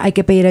ayuda, hay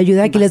que pedir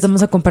ayuda. Aquí les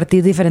vamos a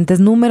compartir diferentes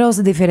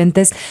números,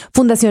 diferentes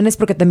fundaciones,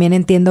 porque también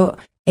entiendo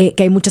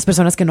que hay muchas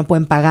personas que no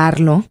pueden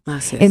pagarlo.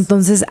 Así es.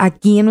 Entonces,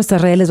 aquí en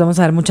nuestras redes les vamos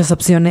a dar muchas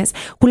opciones.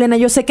 Juliana,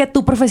 yo sé que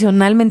tú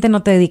profesionalmente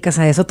no te dedicas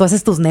a eso. Tú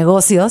haces tus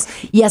negocios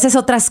y haces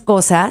otras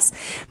cosas,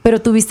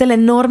 pero tuviste la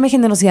enorme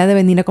generosidad de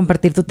venir a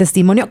compartir tu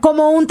testimonio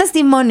como un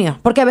testimonio,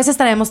 porque a veces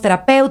traemos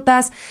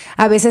terapeutas,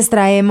 a veces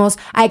traemos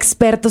a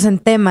expertos en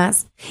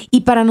temas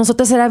y para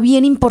nosotros era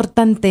bien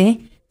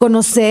importante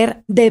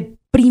conocer de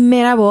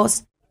primera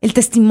voz el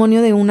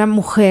testimonio de una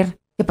mujer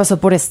que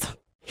pasó por esto.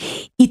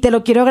 Y te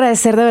lo quiero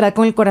agradecer de verdad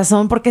con el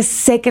corazón, porque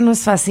sé que no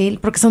es fácil,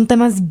 porque son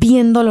temas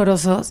bien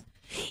dolorosos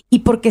y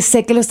porque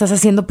sé que lo estás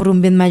haciendo por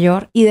un bien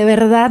mayor. Y de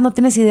verdad no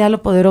tienes idea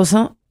lo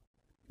poderoso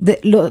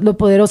lo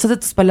poderoso de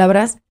tus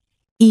palabras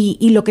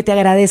y lo que te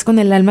agradezco en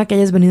el alma que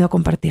hayas venido a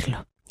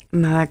compartirlo.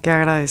 Nada que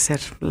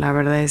agradecer. La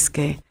verdad es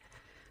que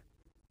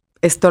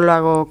esto lo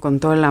hago con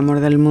todo el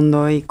amor del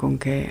mundo, y con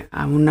que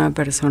a una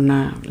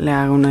persona le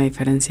haga una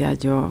diferencia,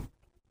 yo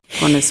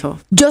con eso.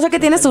 Yo sé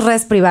que tienes tus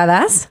redes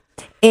privadas.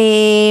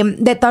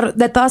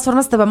 De todas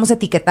formas te vamos a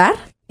etiquetar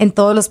en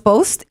todos los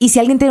posts, y si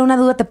alguien tiene una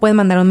duda te pueden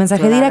mandar un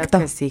mensaje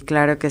directo.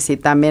 Claro que sí.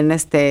 También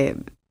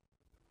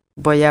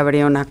voy a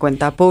abrir una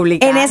cuenta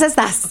pública. En esa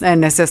estás.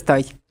 En eso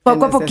estoy.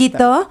 Poco a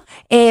poquito,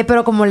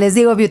 pero como les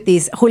digo,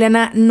 beauties,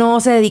 Juliana no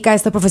se dedica a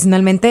esto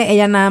profesionalmente.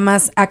 Ella nada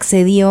más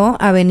accedió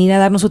a venir a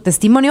darnos su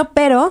testimonio,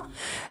 pero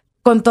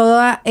con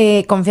toda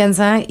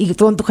confianza y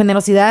con tu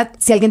generosidad,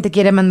 si alguien te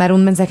quiere mandar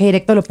un mensaje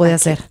directo, lo puede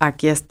hacer.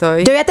 Aquí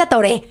estoy. Yo ya te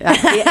atoré.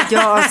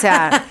 O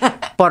sea,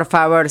 por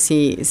favor,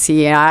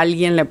 si a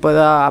alguien le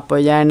puedo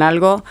apoyar en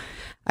algo,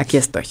 aquí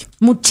estoy.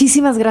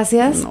 Muchísimas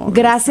gracias.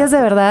 Gracias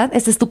de verdad.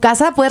 Esta es tu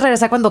casa. Puedes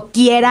regresar cuando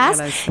quieras.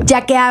 Gracias.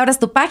 Ya que abras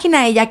tu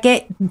página y ya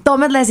que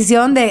tomes la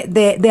decisión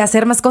de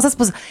hacer más cosas,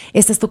 pues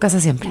esta es tu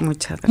casa siempre.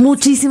 Muchas gracias.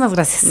 Muchísimas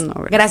gracias.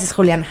 Gracias,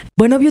 Juliana.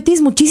 Bueno,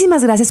 beauties,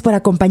 muchísimas gracias por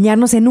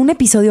acompañarnos en un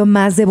episodio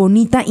más de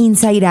Bonita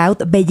Inside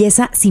Out,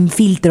 Belleza sin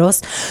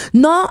filtros.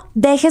 No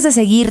dejes de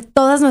seguir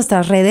todas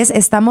nuestras redes.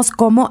 Estamos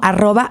como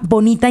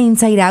 @Bonita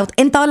Inside Out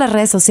en todas las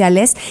redes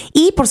sociales.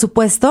 Y por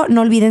supuesto,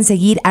 no olviden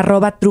seguir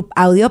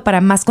 @TruPaudio para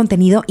más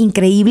contenido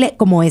increíble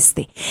como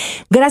este.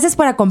 Gracias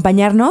por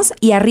acompañarnos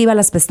y arriba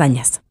las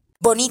pestañas.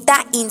 Bonita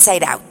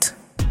Inside Out.